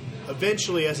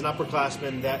eventually as an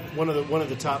upperclassman that one of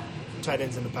the top tight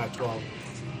ends in the Pac-12.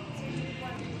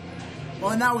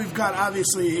 Well, and now we've got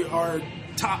obviously our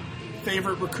top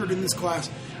favorite recruit in this class.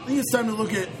 I think it's time to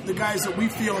look at the guys that we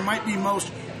feel might be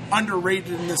most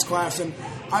underrated in this class. And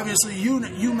obviously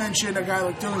you mentioned a guy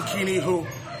like Dylan Keeney who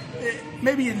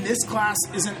maybe in this class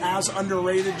isn't as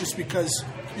underrated just because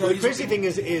the crazy thing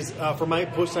is for my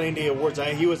post-signing day awards,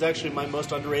 he was actually my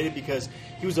most underrated because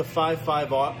he was a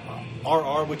 5.5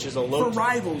 RR, which is a low for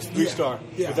rivals 3-star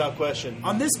without question.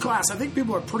 On this class, I think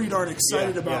people are pretty darn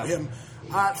excited about him.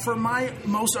 For my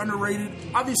most underrated,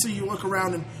 obviously you look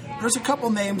around and there's a couple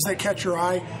names that catch your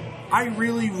eye. I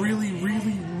really, really,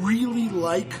 really, really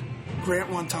like Grant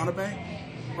Watanabe.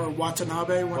 Or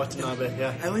Watanabe. Watanabe,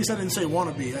 yeah. At least I didn't say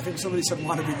wannabe. I think somebody said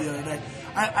wannabe the other day.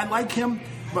 I like him,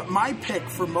 but my pick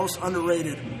for most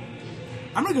underrated,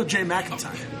 I'm going to go Jay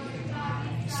McIntyre.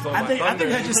 I think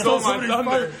I just stole somebody's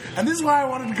thunder. And this is why I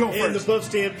wanted to go And first. the Buff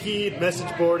Stampede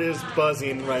message board is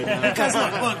buzzing right now. Because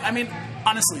look, I mean,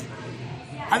 honestly,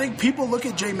 I think people look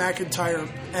at Jay McIntyre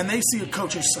and they see a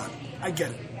coach's son. I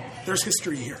get it. There's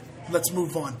history here. Let's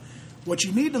move on. What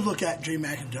you need to look at Jay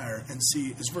McIntyre and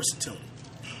see is versatility.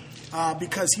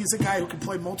 Because he's a guy who can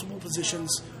play multiple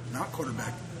positions, not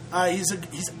quarterback. He's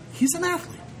an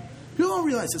athlete. People don't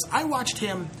realize this. I watched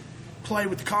him play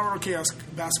with the Colorado Chaos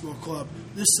Basketball Club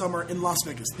this summer in Las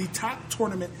Vegas. The top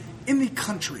tournament in the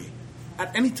country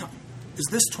at any time is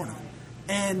this tournament.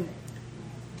 And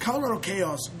Colorado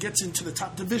Chaos gets into the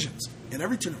top divisions in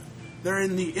every tournament. They're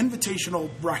in the invitational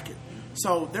bracket.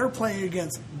 So they're playing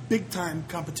against big-time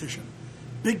competition,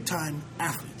 big-time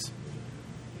athletes.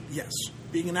 Yes,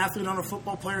 being an athlete on a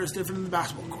football player is different than the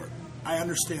basketball court. I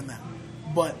understand that.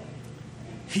 But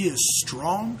he is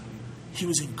strong. He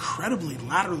was incredibly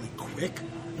laterally quick.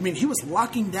 I mean, he was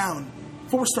locking down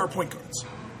 4-star point guards.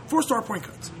 4-star point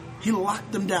guards. He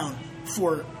locked them down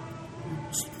for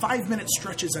 5-minute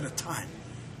stretches at a time.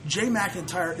 Jay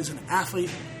McIntyre is an athlete.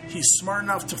 He's smart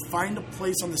enough to find a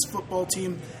place on this football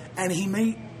team, and he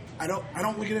may. I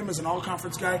don't look at him as an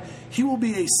all-conference guy. He will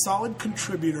be a solid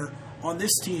contributor on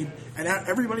this team, and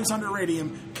everybody's underrating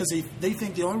him because they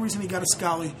think the only reason he got a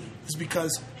Scully is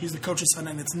because he's the coach's son,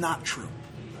 and it's not true.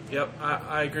 Yep,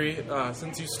 I agree.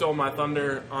 Since you stole my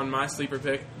thunder on my sleeper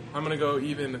pick, I'm going to go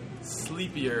even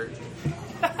sleepier.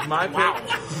 My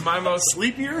pick, my most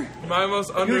sleepier, my most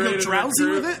You're underrated go drowsy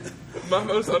recruit. with it? My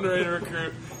most underrated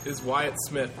recruit is Wyatt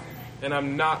Smith, and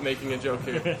I'm not making a joke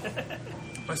here.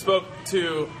 I spoke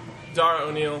to Dara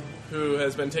O'Neill, who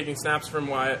has been taking snaps from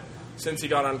Wyatt since he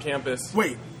got on campus.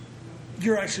 Wait,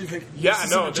 you're actually thinking? Yeah,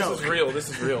 no, this is real. This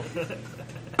is real.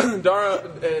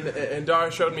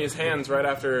 Dara showed me his hands right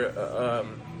after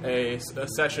a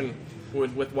session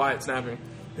with Wyatt snapping.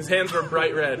 His hands were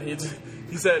bright red.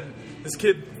 He said, this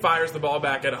kid fires the ball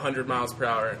back at 100 miles per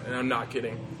hour, and I'm not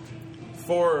kidding.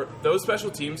 For those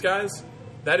special teams guys,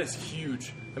 that is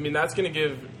huge. I mean, that's going to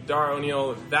give Dara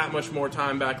O'Neill that much more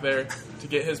time back there to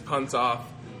get his punts off.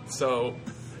 So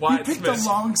Wyatt He picked Smith, a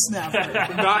long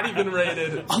snapper. not even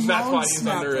rated. That's why he's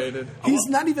underrated. He's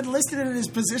not even listed in his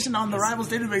position on the Rivals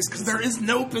database because there is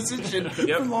no position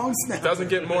for long snapper. Doesn't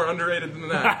get more underrated than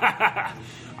that.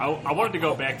 I wanted to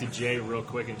go back to Jay real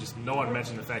quick and just no one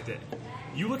mentioned the fact that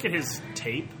you look at his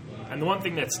tape, and the one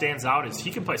thing that stands out is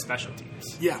he can play special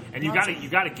teams. Yeah, and you got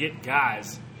to get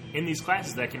guys in these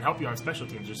classes that can help you on special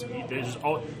teams.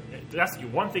 That's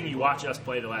one thing you watch us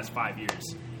play the last 5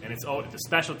 years, and it's the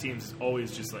special teams is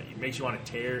always just like it makes you want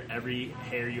to tear every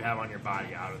hair you have on your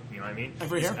body out. You know what I mean?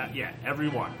 Every hair? Yeah, every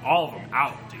one, all of them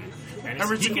out, dude. And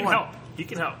he can help. He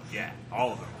can help. Yeah,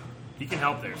 all of them. He can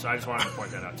help there, so I just wanted to point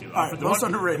that out too. All right,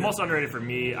 underrated. The most underrated for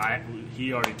me, Adam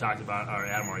already talked about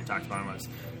him, was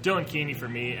Dylan Keeney for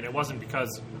me, and it wasn't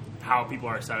because how people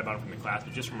are excited about him from the class,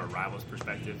 but just from a Rivals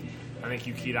perspective. I think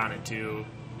you keyed on it too.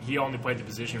 He only played the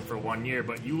position for 1 year,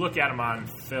 but you look at him on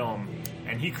film,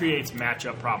 and he creates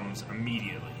matchup problems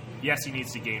immediately. Yes, he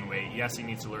needs to gain weight. Yes, he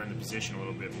needs to learn the position a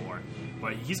little bit more.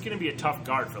 But he's going to be a tough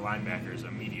guard for linebackers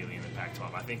immediately in the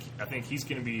Pac-12. I think he's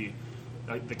going to be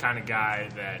the kind of guy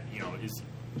that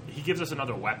he gives us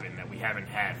another weapon that we haven't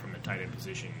had from the tight end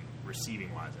position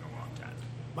receiving wise in a long time.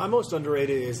 My most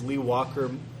underrated is Lee Walker.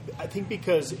 I think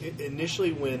because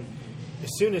initially as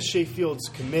soon as Shea Fields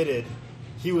committed,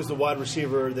 he was the wide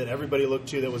receiver that everybody looked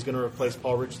to that was going to replace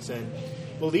Paul Richardson.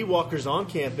 Well, Lee Walker's on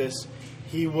campus.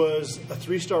 He was a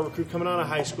 3-star recruit coming out of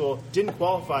high school, didn't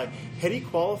qualify. Had he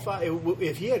qualified,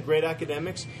 if he had great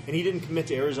academics and he didn't commit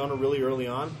to Arizona really early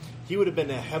on, he would have been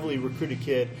a heavily recruited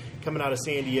kid coming out of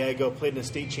San Diego, played in a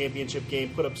state championship game,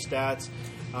 put up stats.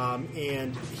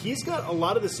 And he's got a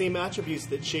lot of the same attributes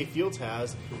that Shea Fields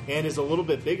has and is a little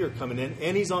bit bigger coming in.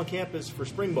 And he's on campus for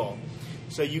spring ball.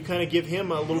 So you kind of give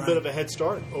him a little bit of a head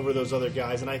start over those other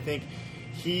guys. And I think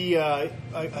he,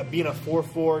 being a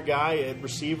 4-4 guy at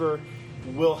receiver,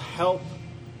 will help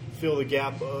fill the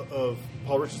gap of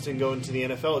Paul Richardson going to the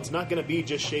NFL. It's not going to be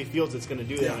just Shea Fields that's going to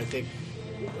do that. Yeah. I think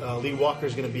Lee Walker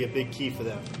is going to be a big key for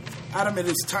them. Adam, it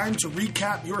is time to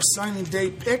recap your signing day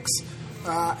picks.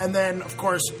 And then, of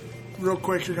course, real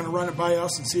quick, you're going to run it by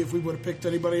us and see if we would have picked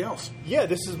anybody else. Yeah,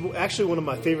 this is actually one of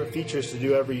my favorite features to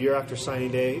do every year after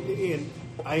signing day. And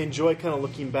I enjoy kind of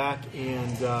looking back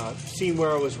and seeing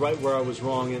where I was right, where I was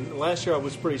wrong. And last year I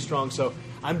was pretty strong, so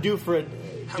I'm due for a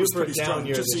down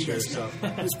year this year. So.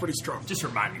 It was pretty strong. Just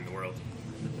reminding the world.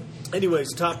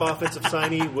 Anyways, top offensive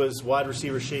signee was wide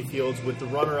receiver Shea Fields with the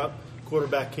runner-up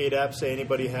quarterback Cade Epps.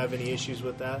 Anybody have any issues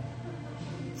with that?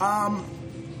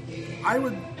 I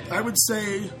would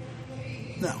say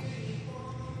no.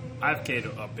 I have Cade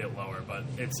a bit lower, but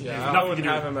it's Yeah, it's I nothing to wouldn't do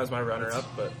have with- him as my runner-up,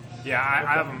 but Yeah,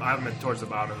 I have him towards the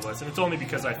bottom of the list, and it's only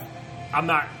because I'm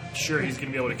not sure he's going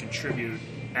to be able to contribute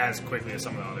as quickly as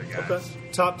some of the other guys.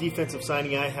 Okay. Top defensive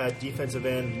signing, I had defensive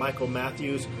end Michael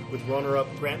Matthews with runner-up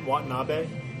Grant Watanabe.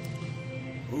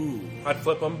 Ooh. I'd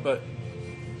flip him, but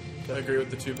I agree with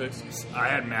the 2 picks. I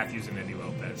had Matthews and Eddie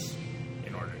Lopez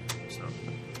in order. So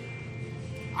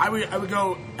I would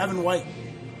go Evan White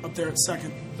up there at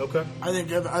second. Okay. I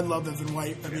love Evan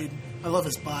White. I mean, I love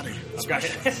his body. I've got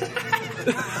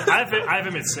I have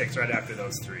him at 6 right after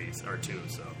those 3 or 2.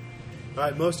 So All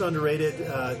right, most underrated,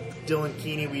 Dylan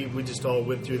Keeney. We just all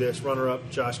went through this. Runner-up,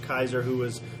 Josh Kaiser, who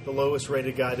was the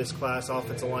lowest-rated guy this class.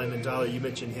 Offensive lineman, Tyler, you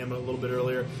mentioned him a little bit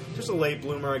earlier. Just a late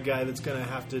bloomer, a guy that's going to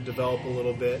have to develop a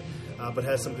little bit, but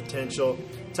has some potential.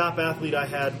 Top athlete, I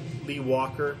had Lee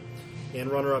Walker,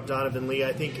 and runner-up, Donovan Lee.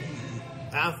 I think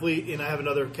athlete, and I have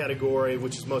another category,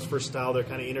 which is most versatile. They're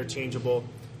kind of interchangeable.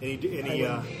 I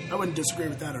wouldn't disagree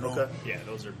with that at all. Okay. yeah,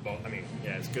 those are both. I mean,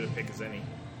 yeah, as good a pick as any.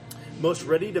 Most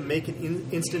ready to make an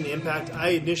instant impact. I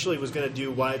initially was going to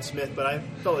do Wyatt Smith, but I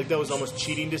felt like that was almost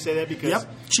cheating to say that because Yep,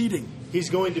 cheating. he's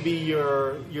going to be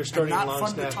your starting Not long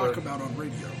fun snapper. to talk about on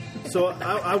radio. So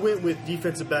I went with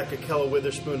defensive back Akella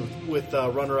Witherspoon with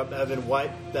runner-up Evan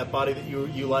White. That body that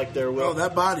you like there, Will. Oh,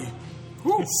 that body.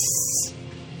 Whew.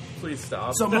 Please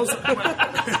stop. So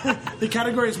the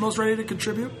category is most ready to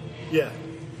contribute. Yeah.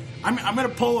 I'm going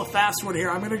to pull a fast one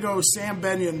here. I'm going to go Sam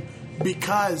Benyon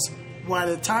because by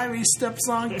the time he steps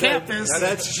on campus,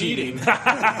 That's cheating.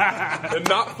 And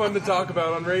not fun to talk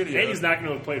about on radio. And he's not going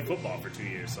to have played football for 2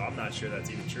 years, so I'm not sure that's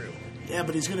even true. yeah,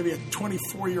 but he's going to be a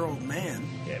 24-year-old man.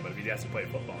 Yeah, but if he has to play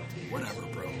football in 2 years. Whatever,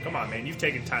 bro. Come on, man. You've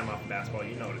taken time off of basketball.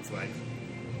 You know what it's like.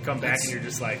 Come back and you're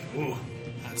just like, ooh,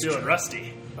 feeling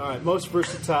rusty. All right. Most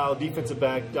versatile defensive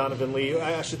back Donovan Lee.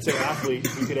 I should say athlete.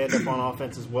 He could end up on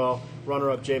offense as well.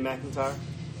 Runner-up Jay McIntyre.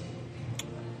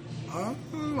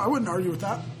 I wouldn't argue with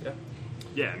that.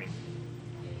 Yeah, I mean,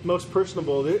 Most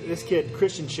personable, this kid,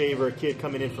 Christian Shaver, a kid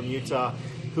coming in from Utah,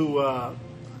 who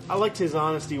I liked his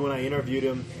honesty when I interviewed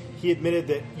him. He admitted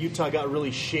that Utah got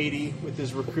really shady with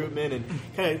his recruitment and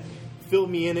kind of filled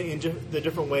me in the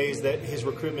different ways that his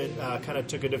recruitment kind of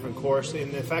took a different course.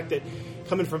 And the fact that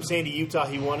coming from Sandy, Utah,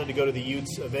 he wanted to go to the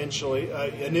Utes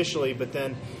initially, but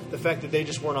then the fact that they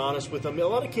just weren't honest with him. A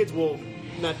lot of kids will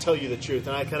not tell you the truth,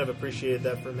 and I kind of appreciated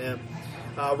that from him.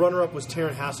 Runner-up was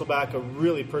Taryn Hasselback, a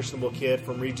really personable kid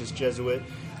from Regis Jesuit,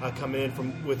 coming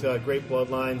in with great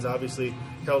bloodlines. Obviously,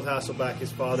 Harold Hasselback,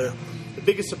 his father. The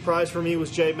biggest surprise for me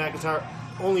was Jay McIntyre,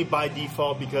 only by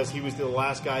default because he was the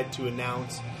last guy to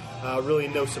announce. Really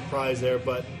no surprise there,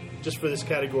 but just for this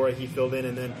category, he filled in.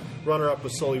 And then runner-up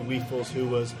was Sully Weefels, who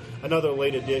was another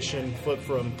late addition, flipped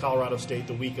from Colorado State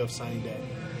the week of signing day.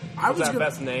 Was that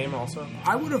best name also?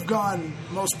 I would have gone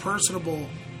most personable.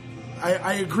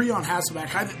 I agree on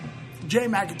Hasselback. Jay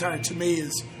McIntyre, to me,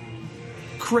 is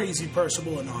crazy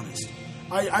personable and honest.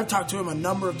 I've talked to him a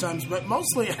number of times, but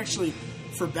mostly actually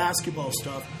for basketball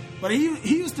stuff. But he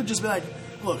used to just be like,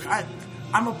 look,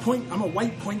 I'm a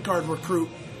white point guard recruit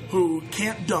who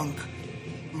can't dunk.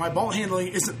 My ball handling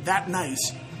isn't that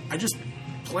nice. I just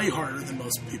play harder than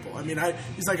most people. I mean,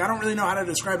 he's like, I don't really know how to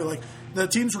describe it. Like, the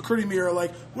teams recruiting me are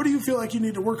like, what do you feel like you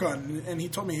need to work on? And he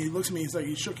told me, he looks at me, he's like,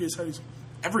 he shook his head, he's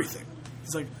everything.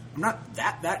 He's like, I'm not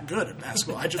that good at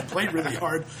basketball. I just played really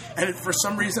hard, and for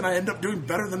some reason I end up doing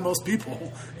better than most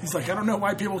people. He's like, I don't know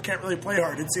why people can't really play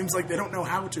hard. It seems like they don't know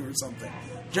how to or something.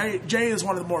 Jay is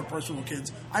one of the more personal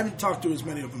kids. I haven't talked to as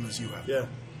many of them as you have. Yeah.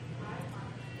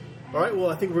 All right, well,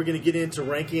 I think we're going to get into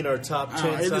ranking our top 10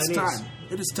 It signees. is time.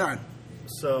 It is time.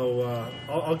 So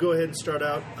I'll go ahead and start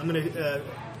out. I'm going to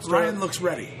Ryan looks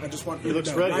ready. I just want you to looks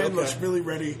know. ready? Ryan Okay. looks really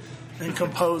ready and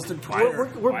composed and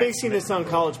prepared. We're basing this on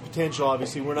college potential,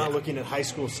 obviously. We're not looking at high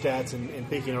school stats and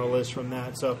picking our list from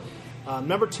that. So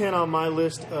number 10 on my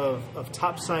list of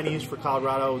top signees for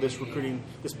Colorado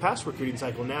this past recruiting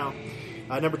cycle now.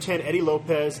 Number 10, Eddie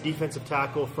Lopez, defensive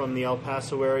tackle from the El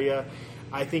Paso area.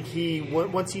 I think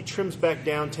once he trims back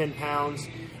down 10 pounds,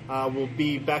 will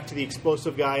be back to the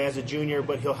explosive guy as a junior,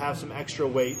 but he'll have some extra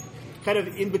weight. Kind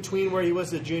of in between where he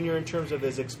was a junior in terms of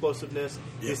his explosiveness,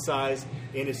 his size,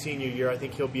 in his senior year. I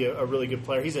think he'll be a really good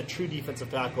player. He's a true defensive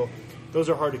tackle. Those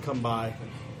are hard to come by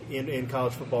in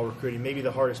college football recruiting. Maybe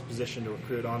the hardest position to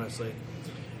recruit, honestly.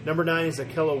 Number 9 is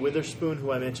Akella Witherspoon,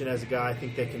 who I mentioned as a guy I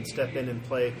think that can step in and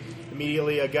play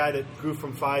immediately. A guy that grew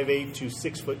from 5'8" to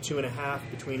 6'2.5"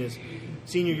 between his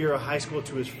senior year of high school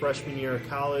to his freshman year of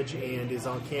college, and is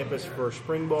on campus for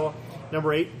spring ball.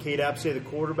 Number 8, Cade Apsay, the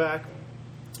quarterback.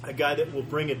 A guy that will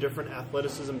bring a different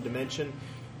athleticism dimension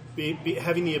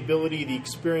having the ability, the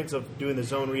experience of doing the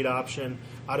zone read option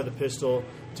out of the pistol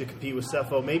to compete with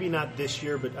Cepho. Maybe not this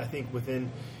year, but I think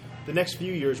within the next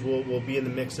few years we'll be in the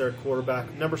mix there at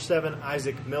quarterback. Number 7,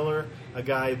 Isaac Miller, a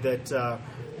guy that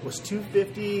was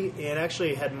 250 and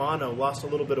actually had mono, lost a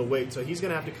little bit of weight. So he's going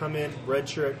to have to come in,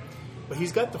 redshirt, but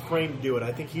he's got the frame to do it.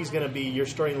 I think he's going to be your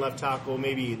starting left tackle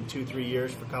maybe in 2-3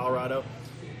 years for Colorado.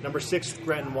 Number 6,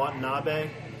 Granton Watanabe,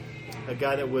 a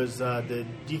guy that was the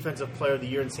Defensive Player of the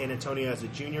Year in San Antonio as a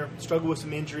junior. Struggled with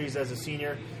some injuries as a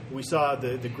senior. We saw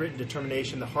the grit and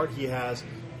determination, the heart he has,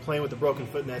 playing with a broken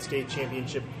foot in that state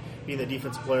championship, being the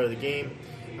Defensive Player of the game.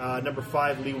 Number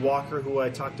 5, Lee Walker, who I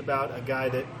talked about, a guy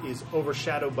that is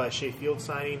overshadowed by Shea Field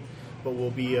signing, but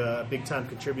will be a big-time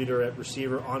contributor at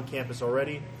receiver on campus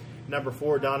already. Number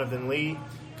 4, Donovan Lee,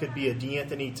 could be a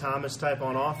DeAnthony Thomas type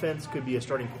on offense, could be a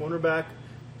starting cornerback,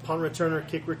 punt returner,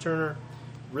 kick returner,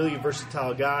 really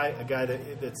versatile guy, a guy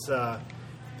that's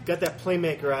got that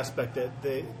playmaker aspect that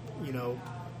they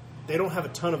don't have a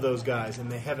ton of those guys,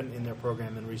 and they haven't in their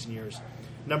program in recent years.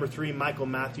 Number 3, Michael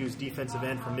Matthews, defensive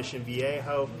end from Mission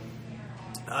Viejo.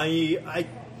 I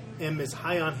am as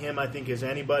high on him, I think, as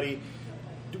anybody.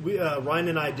 Ryan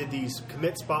and I did these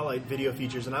commit spotlight video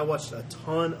features, and I watched a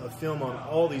ton of film on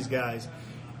all these guys,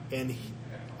 and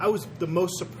I was the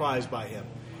most surprised by him.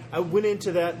 I went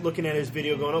into that looking at his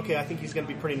video going, okay, I think he's going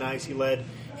to be pretty nice. He led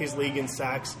his league in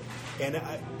sacks. And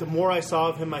the more I saw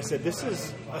of him, I said, this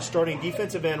is a starting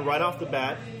defensive end right off the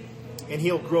bat, and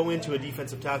he'll grow into a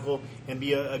defensive tackle and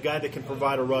be a guy that can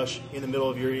provide a rush in the middle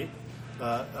of your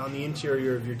on the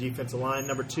interior of your defensive line.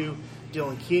 Number 2,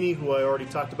 Dylan Keeney, who I already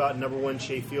talked about. Number 1,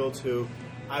 Shea Fields, who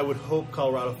I would hope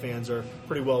Colorado fans are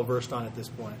pretty well versed on at this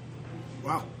point.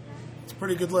 Wow. It's a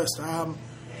pretty good list.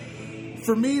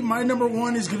 For me, my number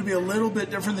 1 is going to be a little bit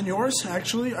different than yours,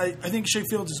 actually. I think Shea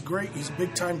Fields is great. He's a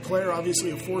big-time player,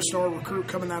 obviously a 4-star recruit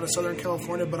coming out of Southern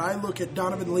California, but I look at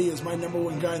Donovan Lee as my number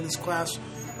 1 guy in this class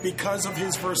because of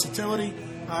his versatility.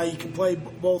 He can play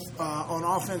both on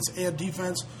offense and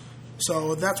defense,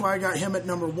 so that's why I got him at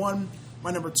number 1.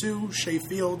 My number 2, Shea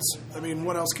Fields. I mean,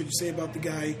 what else could you say about the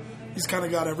guy? He's kind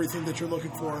of got everything that you're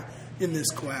looking for in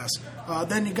this class.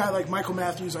 Then a guy like Michael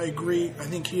Matthews, I agree. I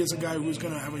think he is a guy who's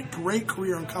going to have a great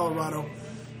career in Colorado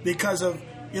because of,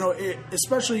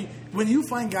 especially when you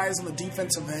find guys on the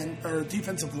defensive end or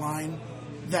defensive line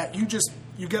that you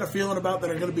get a feeling about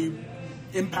that are going to be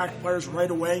impact players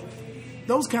right away.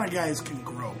 Those kind of guys can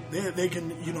grow. They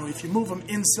can, if you move them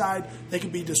inside, they can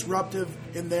be disruptive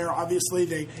in there. Obviously,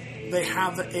 they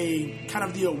have a kind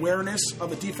of the awareness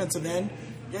of a defensive end.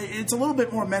 It's a little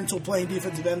bit more mental playing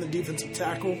defensive end than defensive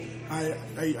tackle.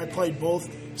 I played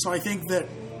both. So I think that,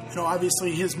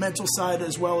 obviously his mental side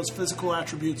as well as physical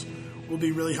attributes will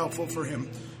be really helpful for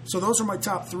him. So those are my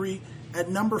top 3. At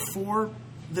number 4,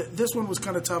 this one was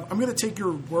kind of tough. I'm going to take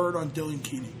your word on Dylan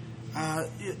Keeney.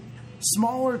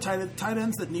 Smaller tight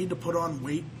ends that need to put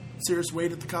on serious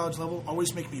weight at the college level,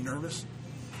 always make me nervous.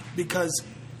 Because,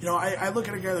 I look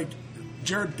at a guy like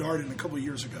Jared Darden a couple of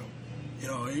years ago.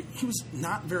 He was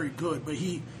not very good, but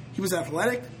he was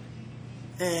athletic,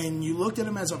 and you looked at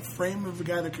him as a frame of a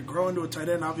guy that could grow into a tight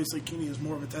end. Obviously, Keeney is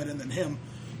more of a tight end than him,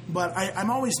 but I'm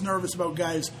always nervous about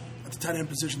guys at the tight end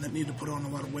position that need to put on a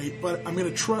lot of weight. But I'm going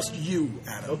to trust you,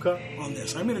 Adam, on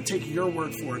this. I'm going to take your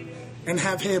word for it and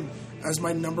have him as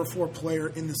my number 4 player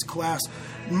in this class.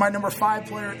 My number 5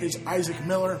 player is Isaac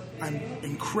Miller. I'm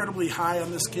incredibly high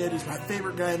on this kid. He's my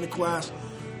favorite guy in the class.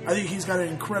 I think he's got an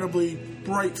incredibly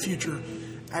bright future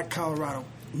at Colorado.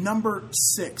 Number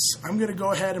 6, I'm going to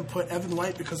go ahead and put Evan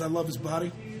White because I love his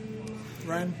body.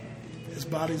 Ryan, his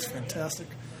body's fantastic.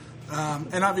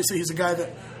 And obviously he's a guy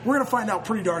that we're going to find out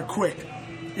pretty darn quick.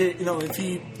 If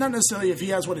he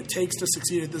has what it takes to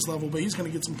succeed at this level, but he's going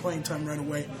to get some playing time right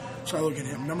away. So I look at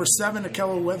him. Number 7,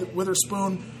 Akello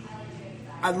Witherspoon.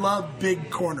 I love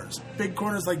big corners. Big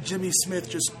corners like Jimmy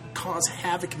Smith just cause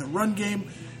havoc in the run game.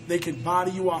 They can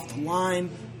body you off the line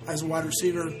as a wide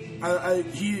receiver.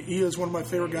 He is one of my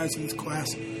favorite guys in this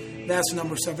class. That's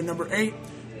number 7. Number 8,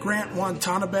 Grant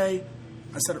Watanabe.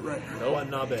 I said it right. No.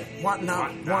 Watanabe.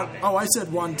 Oh, I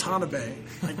said Watanabe.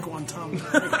 Like Guantanamo.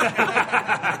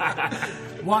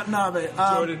 Watanabe.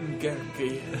 Jordan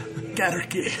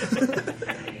Gatterke.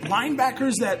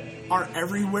 Linebackers that are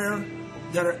everywhere.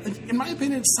 That are, in my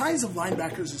opinion, size of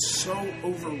linebackers is so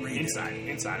overrated.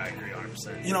 Inside, I agree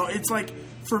 100%. It's like,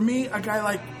 for me, a guy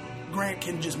like Grant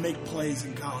can just make plays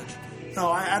in college.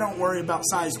 No, I don't worry about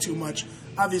size too much.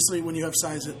 Obviously, when you have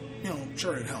size,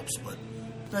 sure it helps, but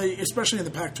especially in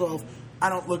the Pac-12, I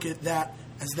don't look at that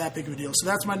as that big of a deal. So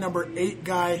that's my number 8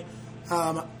 guy.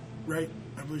 Right?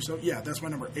 believe so. Yeah, that's my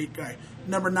number 8 guy.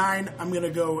 Number 9, I'm going to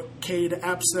go Cade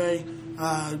Apsey.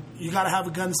 You got to have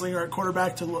a gunslinger at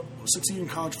quarterback to succeed in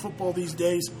college football these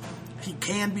days. He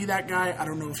can be that guy. I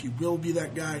don't know if he will be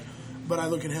that guy, but I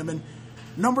look at him. And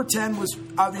number 10 was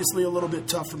obviously a little bit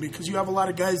tough for me because you have a lot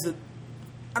of guys that,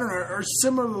 I don't know, are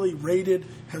similarly rated,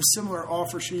 have similar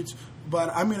offer sheets, but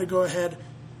I'm going to go ahead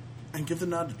and give the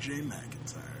nod to Jay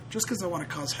McIntyre, just because I want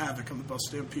to cause havoc on the Buff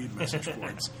Stampede message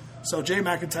boards. So Jay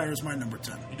McIntyre is my number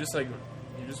 10. You just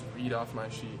read off my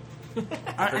sheet.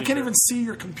 I can't even see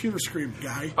your computer screen,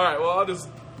 guy. All right, well, I'll just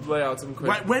lay out some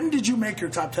quick. When did you make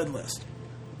your top 10 list?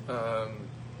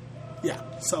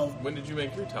 Yeah, so... When did you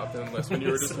make your top 10 list? When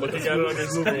you were just looking at it on your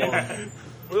screen?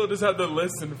 We'll just have the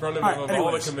list in front of him of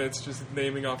all the commits, just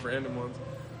naming off random ones.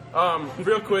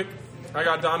 Real quick, I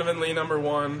got Donovan Lee, number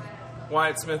 1.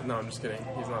 Wyatt Smith, no, I'm just kidding.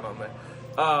 He's not on there.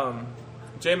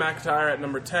 Jay McIntyre at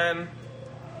number 10.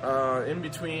 In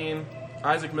between,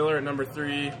 Isaac Miller at number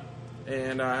 3.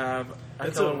 And I have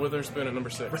Ahkello Witherspoon at number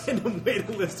 6. Random way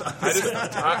to list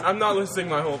I'm not listing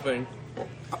my whole thing.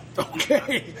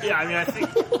 Okay. Yeah, I mean, I think...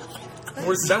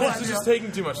 That was just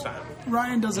taking too much time.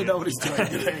 Ryan doesn't know what he's doing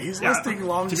today. He's listing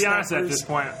long To be honest, at this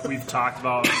point, we've talked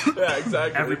about Yeah,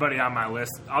 exactly. everybody on my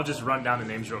list. I'll just run down the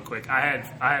names real quick. I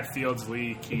had Fields,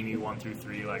 Lee, Keeney 1 through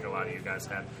 3, like a lot of you guys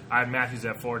had. I had Matthews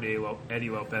at 4, Eddie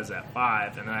Lopez at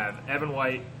 5, and then I have Evan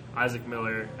White, Isaac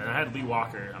Miller, and I had Lee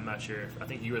Walker. I'm not sure. I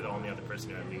think you were the only other person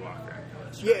who had Lee Walker.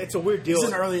 Yeah, it's a weird deal. He's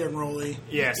an early enrollee.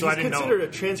 Yeah, so I didn't know. He's considered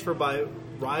a transfer by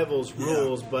Rivals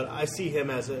rules, but I see him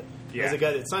as a guy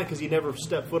that signed because he never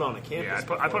stepped foot on a campus.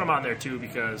 Yeah, I put him on there too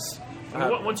because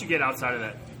once you get outside of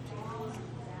that,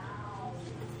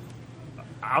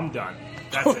 I'm done.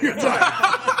 That's it.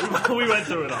 That's all. We went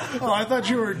through it all. Oh, I thought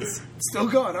you were still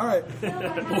going. All right.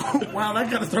 Wow,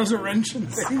 that kind of throws a wrench in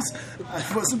things.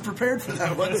 I wasn't prepared for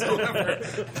that whatsoever. I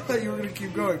thought you were going to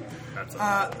keep going. That's all.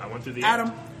 I went through the Adam,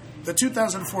 end. the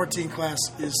 2014 class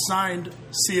is signed,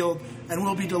 sealed, and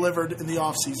will be delivered in the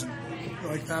off-season. You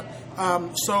like that?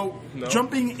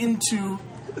 Jumping into...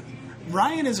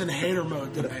 Ryan is in hater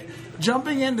mode today.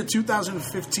 Jumping into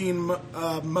 2015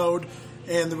 mode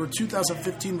and the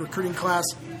 2015 recruiting class,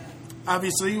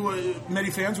 obviously many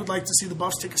fans would like to see the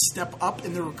Buffs take a step up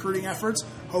in their recruiting efforts,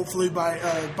 hopefully by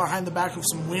behind the back of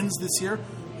some wins this year.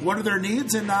 What are their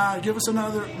needs? And give us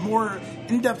another more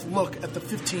in-depth look at the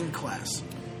 15 class.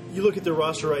 You look at the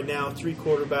roster right now, 3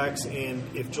 quarterbacks, and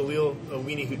if Jaleel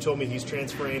Awini, who told me he's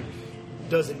transferring,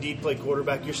 does indeed play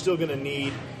quarterback, you're still going to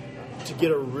need to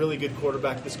get a really good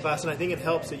quarterback this class. And I think it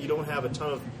helps that you don't have a ton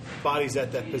of bodies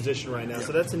at that position right now.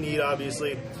 So that's a need,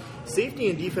 obviously. Safety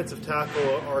and defensive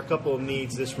tackle are a couple of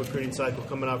needs this recruiting cycle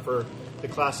coming up for the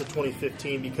class of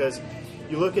 2015 because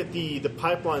you look at the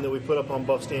pipeline that we put up on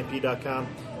buffstampede.com,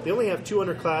 they only have 2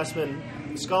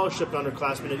 underclassmen, scholarship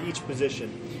underclassmen at each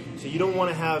position. So you don't want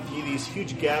to have these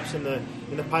huge gaps in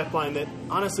the pipeline that,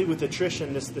 honestly, with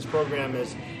attrition, this program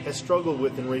has struggled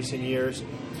with in recent years.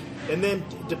 And then,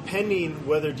 depending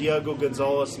whether Diego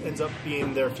Gonzalez ends up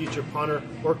being their future punter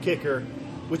or kicker,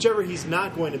 whichever he's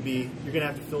not going to be, you're going to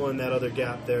have to fill in that other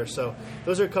gap there. So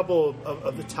those are a couple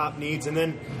of the top needs. And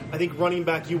then I think running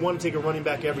back, you want to take a running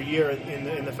back every year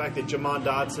in the fact that Jamon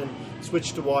Dodson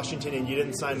switched to Washington and you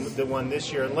didn't sign the one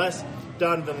this year. Unless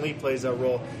Donovan Lee plays that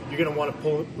role, you're going to want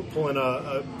to pull in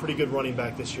a pretty good running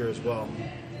back this year as well.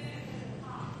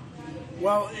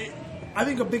 Well, I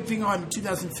think a big thing on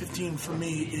 2015 for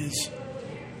me is,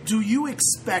 do you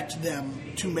expect them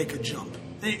to make a jump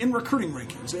in recruiting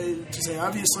rankings? To say,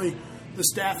 obviously, the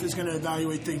staff is going to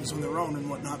evaluate things on their own and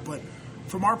whatnot, but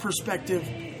from our perspective,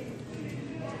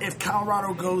 if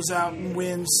Colorado goes out and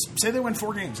wins, say they win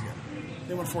 4 games again.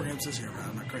 They won 4 games this year, right?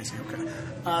 I'm not crazy, okay.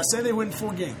 Say they win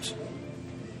 4 games.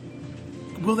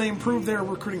 Will they improve their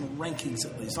recruiting rankings,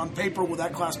 at least? On paper, will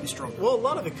that class be stronger? Well, a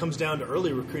lot of it comes down to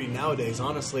early recruiting nowadays,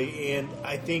 honestly. And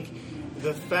I think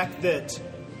the fact that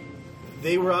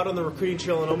they were out on the recruiting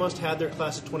trail and almost had their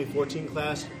class of 2014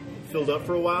 class filled up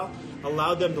for a while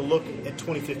allowed them to look at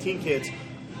 2015 kids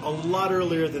a lot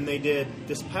earlier than they did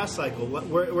this past cycle.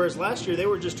 Whereas last year, they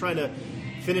were just trying to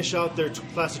finish out their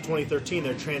class of 2013,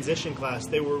 their transition class.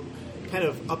 They were kind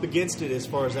of up against it as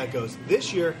far as that goes.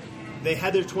 This year, they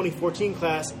had their 2014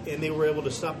 class, and they were able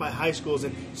to stop by high schools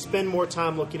and spend more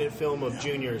time looking at film of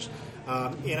juniors.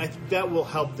 And I think that will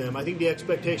help them. I think the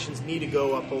expectations need to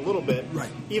go up a little bit,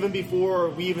 right, even before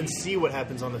we even see what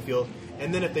happens on the field.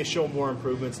 And then if they show more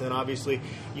improvements, then obviously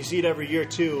you see it every year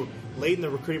too. Late in the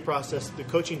recruiting process, the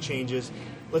coaching changes.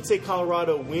 Let's say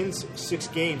Colorado wins 6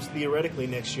 games theoretically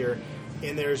next year,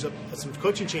 and there's some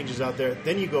coaching changes out there.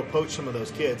 Then you go poach some of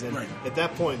those kids, and at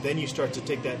that point, then you start to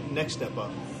take that next step up.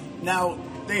 Now,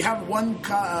 They have one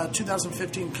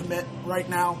 2015 commit right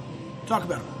now. Talk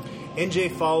about him.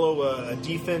 NJ Follow, a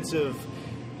defensive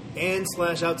and /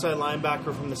 outside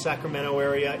linebacker from the Sacramento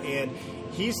area, and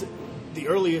he's the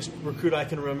earliest recruit I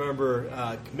can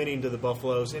remember committing to the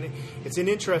Buffaloes. And it's an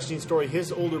interesting story.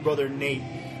 His older brother, Nate,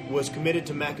 was committed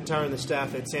to McIntyre and the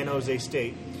staff at San Jose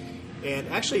State. And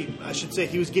actually, I should say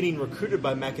he was getting recruited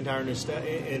by McIntyre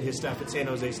and his staff at San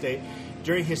Jose State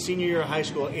during his senior year of high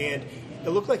school. And it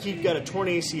looked like he'd got a torn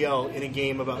ACL in a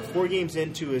game about 4 games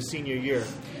into his senior year.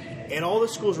 And all the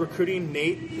schools recruiting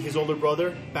Nate, his older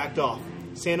brother, backed off.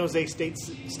 San Jose State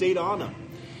stayed on him.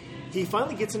 He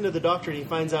finally gets into the doctor and he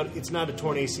finds out it's not a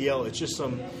torn ACL. It's just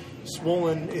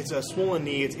it's a swollen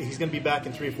knee. He's going to be back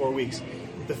in 3 or 4 weeks.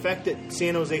 The fact that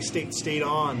San Jose State stayed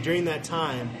on during that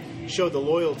time showed the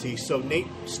loyalty. So Nate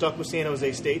stuck with San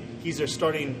Jose State. He's their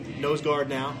starting nose guard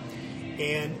now.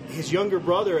 And his younger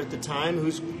brother at the time,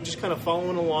 who's just kind of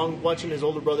following along, watching his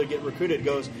older brother get recruited,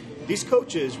 goes, these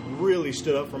coaches really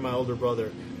stood up for my older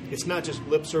brother. It's not just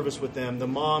lip service with them. The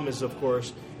mom is, of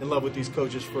course, in love with these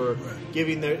coaches for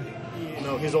giving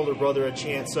his older brother a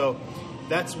chance. So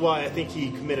that's why I think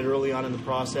he committed early on in the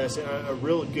process. A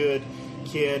real good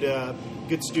kid,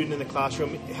 good student in the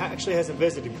classroom. Actually hasn't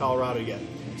visited Colorado yet.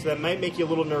 So that might make you a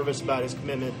little nervous about his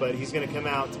commitment, but he's going to come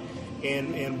out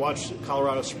and watch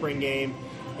Colorado's spring game.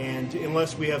 And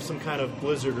unless we have some kind of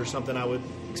blizzard or something, I would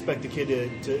expect the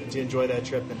kid to enjoy that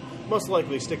trip and most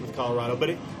likely stick with Colorado.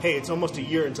 But it's almost a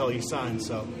year until he signs.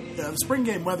 So yeah, the spring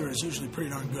game weather is usually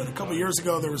pretty darn good. A couple years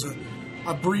ago, there was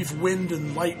a brief wind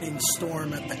and lightning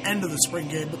storm at the end of the spring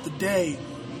game, but the day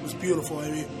was beautiful.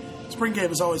 I mean, spring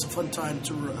game is always a fun time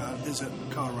to visit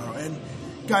Colorado. And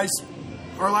guys,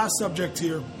 our last subject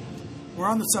here, we're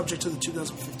on the subject of the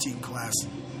 2015 class.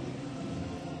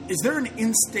 Is there an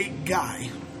in-state guy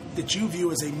that you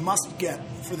view as a must-get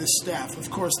for this staff? Of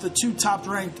course, the 2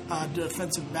 top-ranked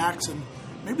defensive backs and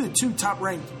maybe the 2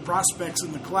 top-ranked prospects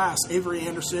in the class, Avery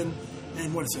Anderson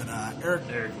and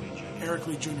Eric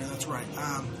Lee Jr., that's right.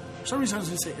 For some reason I was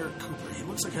going to say Eric Cooper. He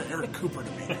looks like an Eric Cooper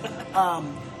to me.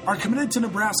 Are committed to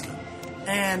Nebraska.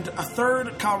 And a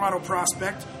third Colorado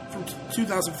prospect from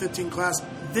 2015 class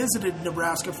visited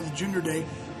Nebraska for the junior day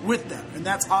with them, and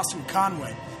that's Austin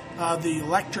Conway, the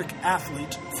electric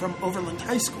athlete from Overland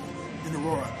High School in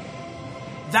Aurora.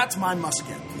 That's my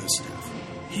must-get for this staff.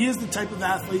 He is the type of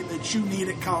athlete that you need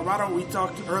at Colorado. We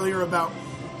talked earlier about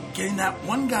getting that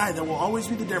one guy that will always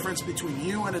be the difference between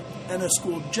you and a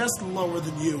school just lower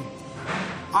than you.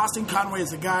 Austin Conway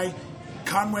is a guy.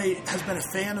 Conway has been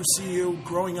a fan of CU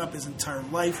growing up his entire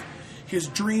life. His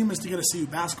dream is to get a CU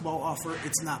basketball offer.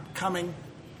 It's not coming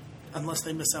unless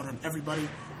they miss out on everybody.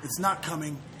 It's not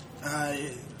coming.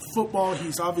 Football,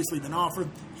 he's obviously been offered.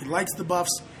 He likes the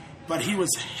Buffs, but he was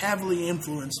heavily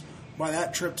influenced by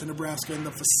that trip to Nebraska and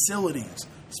the facilities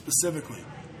specifically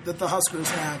that the Huskers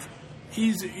have.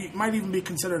 He might even be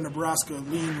considered Nebraska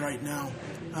lean right now.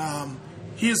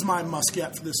 He is my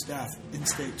must-get for this staff in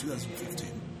state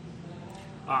 2015.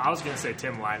 I was going to say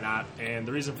Tim Lynott, and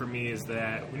the reason for me is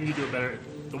that we need to do a better.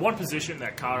 The one position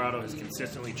that Colorado has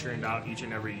consistently churned out each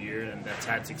and every year, and that's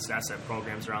had success at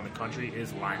programs around the country,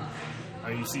 is lineman. I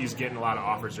mean, you see he's getting a lot of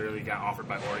offers early. He got offered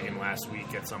by Oregon last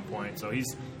week at some point, so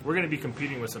we're going to be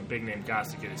competing with some big name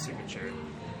guys to get his signature.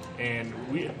 And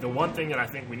the one thing that I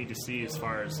think we need to see as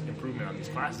far as improvement on these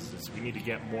classes is we need to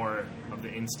get more of the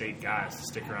in-state guys to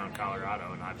stick around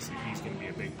Colorado, and obviously he's going to be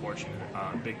a big portion,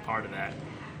 a big part of that.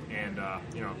 And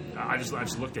I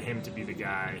just look to him to be the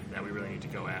guy that we really need to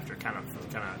go after, kind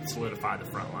of solidify the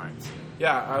front lines.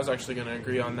 Yeah, I was actually going to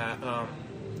agree on that. I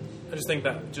just think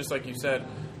that, just like you said,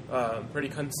 pretty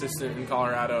consistent in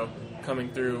Colorado,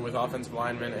 coming through with offensive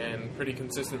linemen and pretty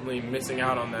consistently missing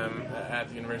out on them at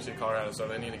the University of Colorado. So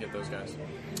they need to get those guys.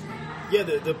 Yeah,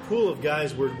 the pool of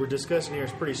guys we're discussing here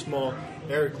is pretty small.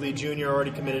 Eric Lee Jr.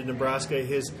 already committed to Nebraska.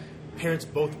 His parents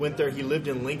both went there. He lived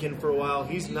in Lincoln for a while.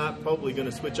 He's not probably going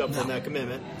to switch up on that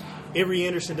commitment. Avery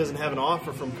Anderson doesn't have an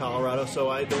offer from Colorado, so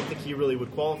I don't think he really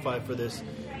would qualify for this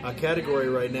category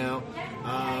right now.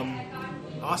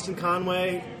 Austin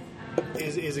Conway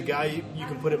is a guy you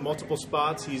can put at multiple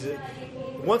spots. He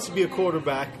wants to be a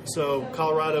quarterback, so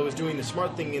Colorado is doing the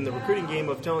smart thing in the recruiting game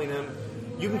of telling him,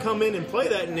 you can come in and play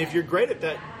that, and if you're great at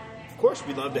that, of course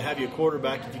we'd love to have you a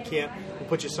quarterback. If you can't, we'll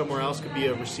put you somewhere else. Could be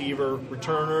a receiver,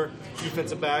 returner,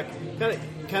 defensive back,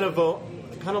 kind of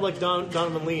like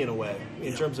Donovan Lee in a way,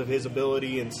 in terms of his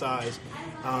ability and size.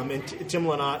 And Tim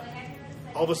Lynott,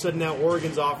 all of a sudden now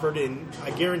Oregon's offered, and I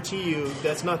guarantee you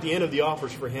that's not the end of the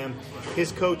offers for him.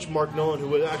 His coach, Mark Nolan,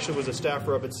 who actually was a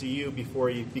staffer up at CU before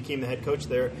he became the head coach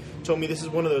there, told me this is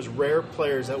one of those rare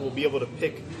players that will be able to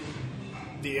pick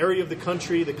the area of the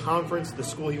country, the conference, the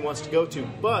school he wants to go to.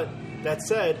 But that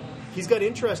said, he's got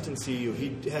interest in CU.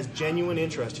 He has genuine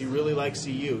interest. He really likes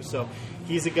CU. So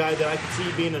he's a guy that I can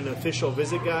see being an official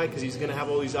visit guy because he's going to have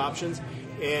all these options.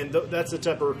 And that's the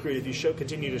type of recruit. If you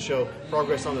continue to show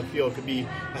progress on the field, could be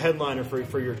a headliner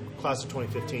for your class of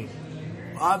 2015.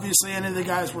 Obviously, any of the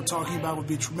guys we're talking about would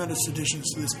be tremendous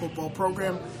additions to this football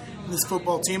program and this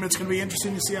football team. It's going to be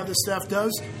interesting to see how this staff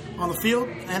does on the field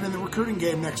and in the recruiting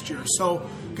game next year. So,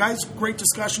 guys, great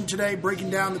discussion today,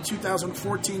 breaking down the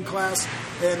 2014 class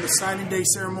and the signing day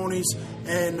ceremonies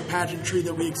and the pageantry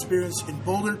that we experienced in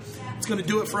Boulder. It's going to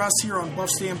do it for us here on Buff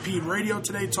Stampede Radio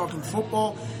today, talking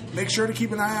football. Make sure to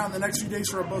keep an eye out in the next few days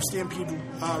for our Buff Stampede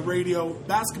Radio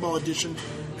basketball edition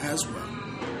as well.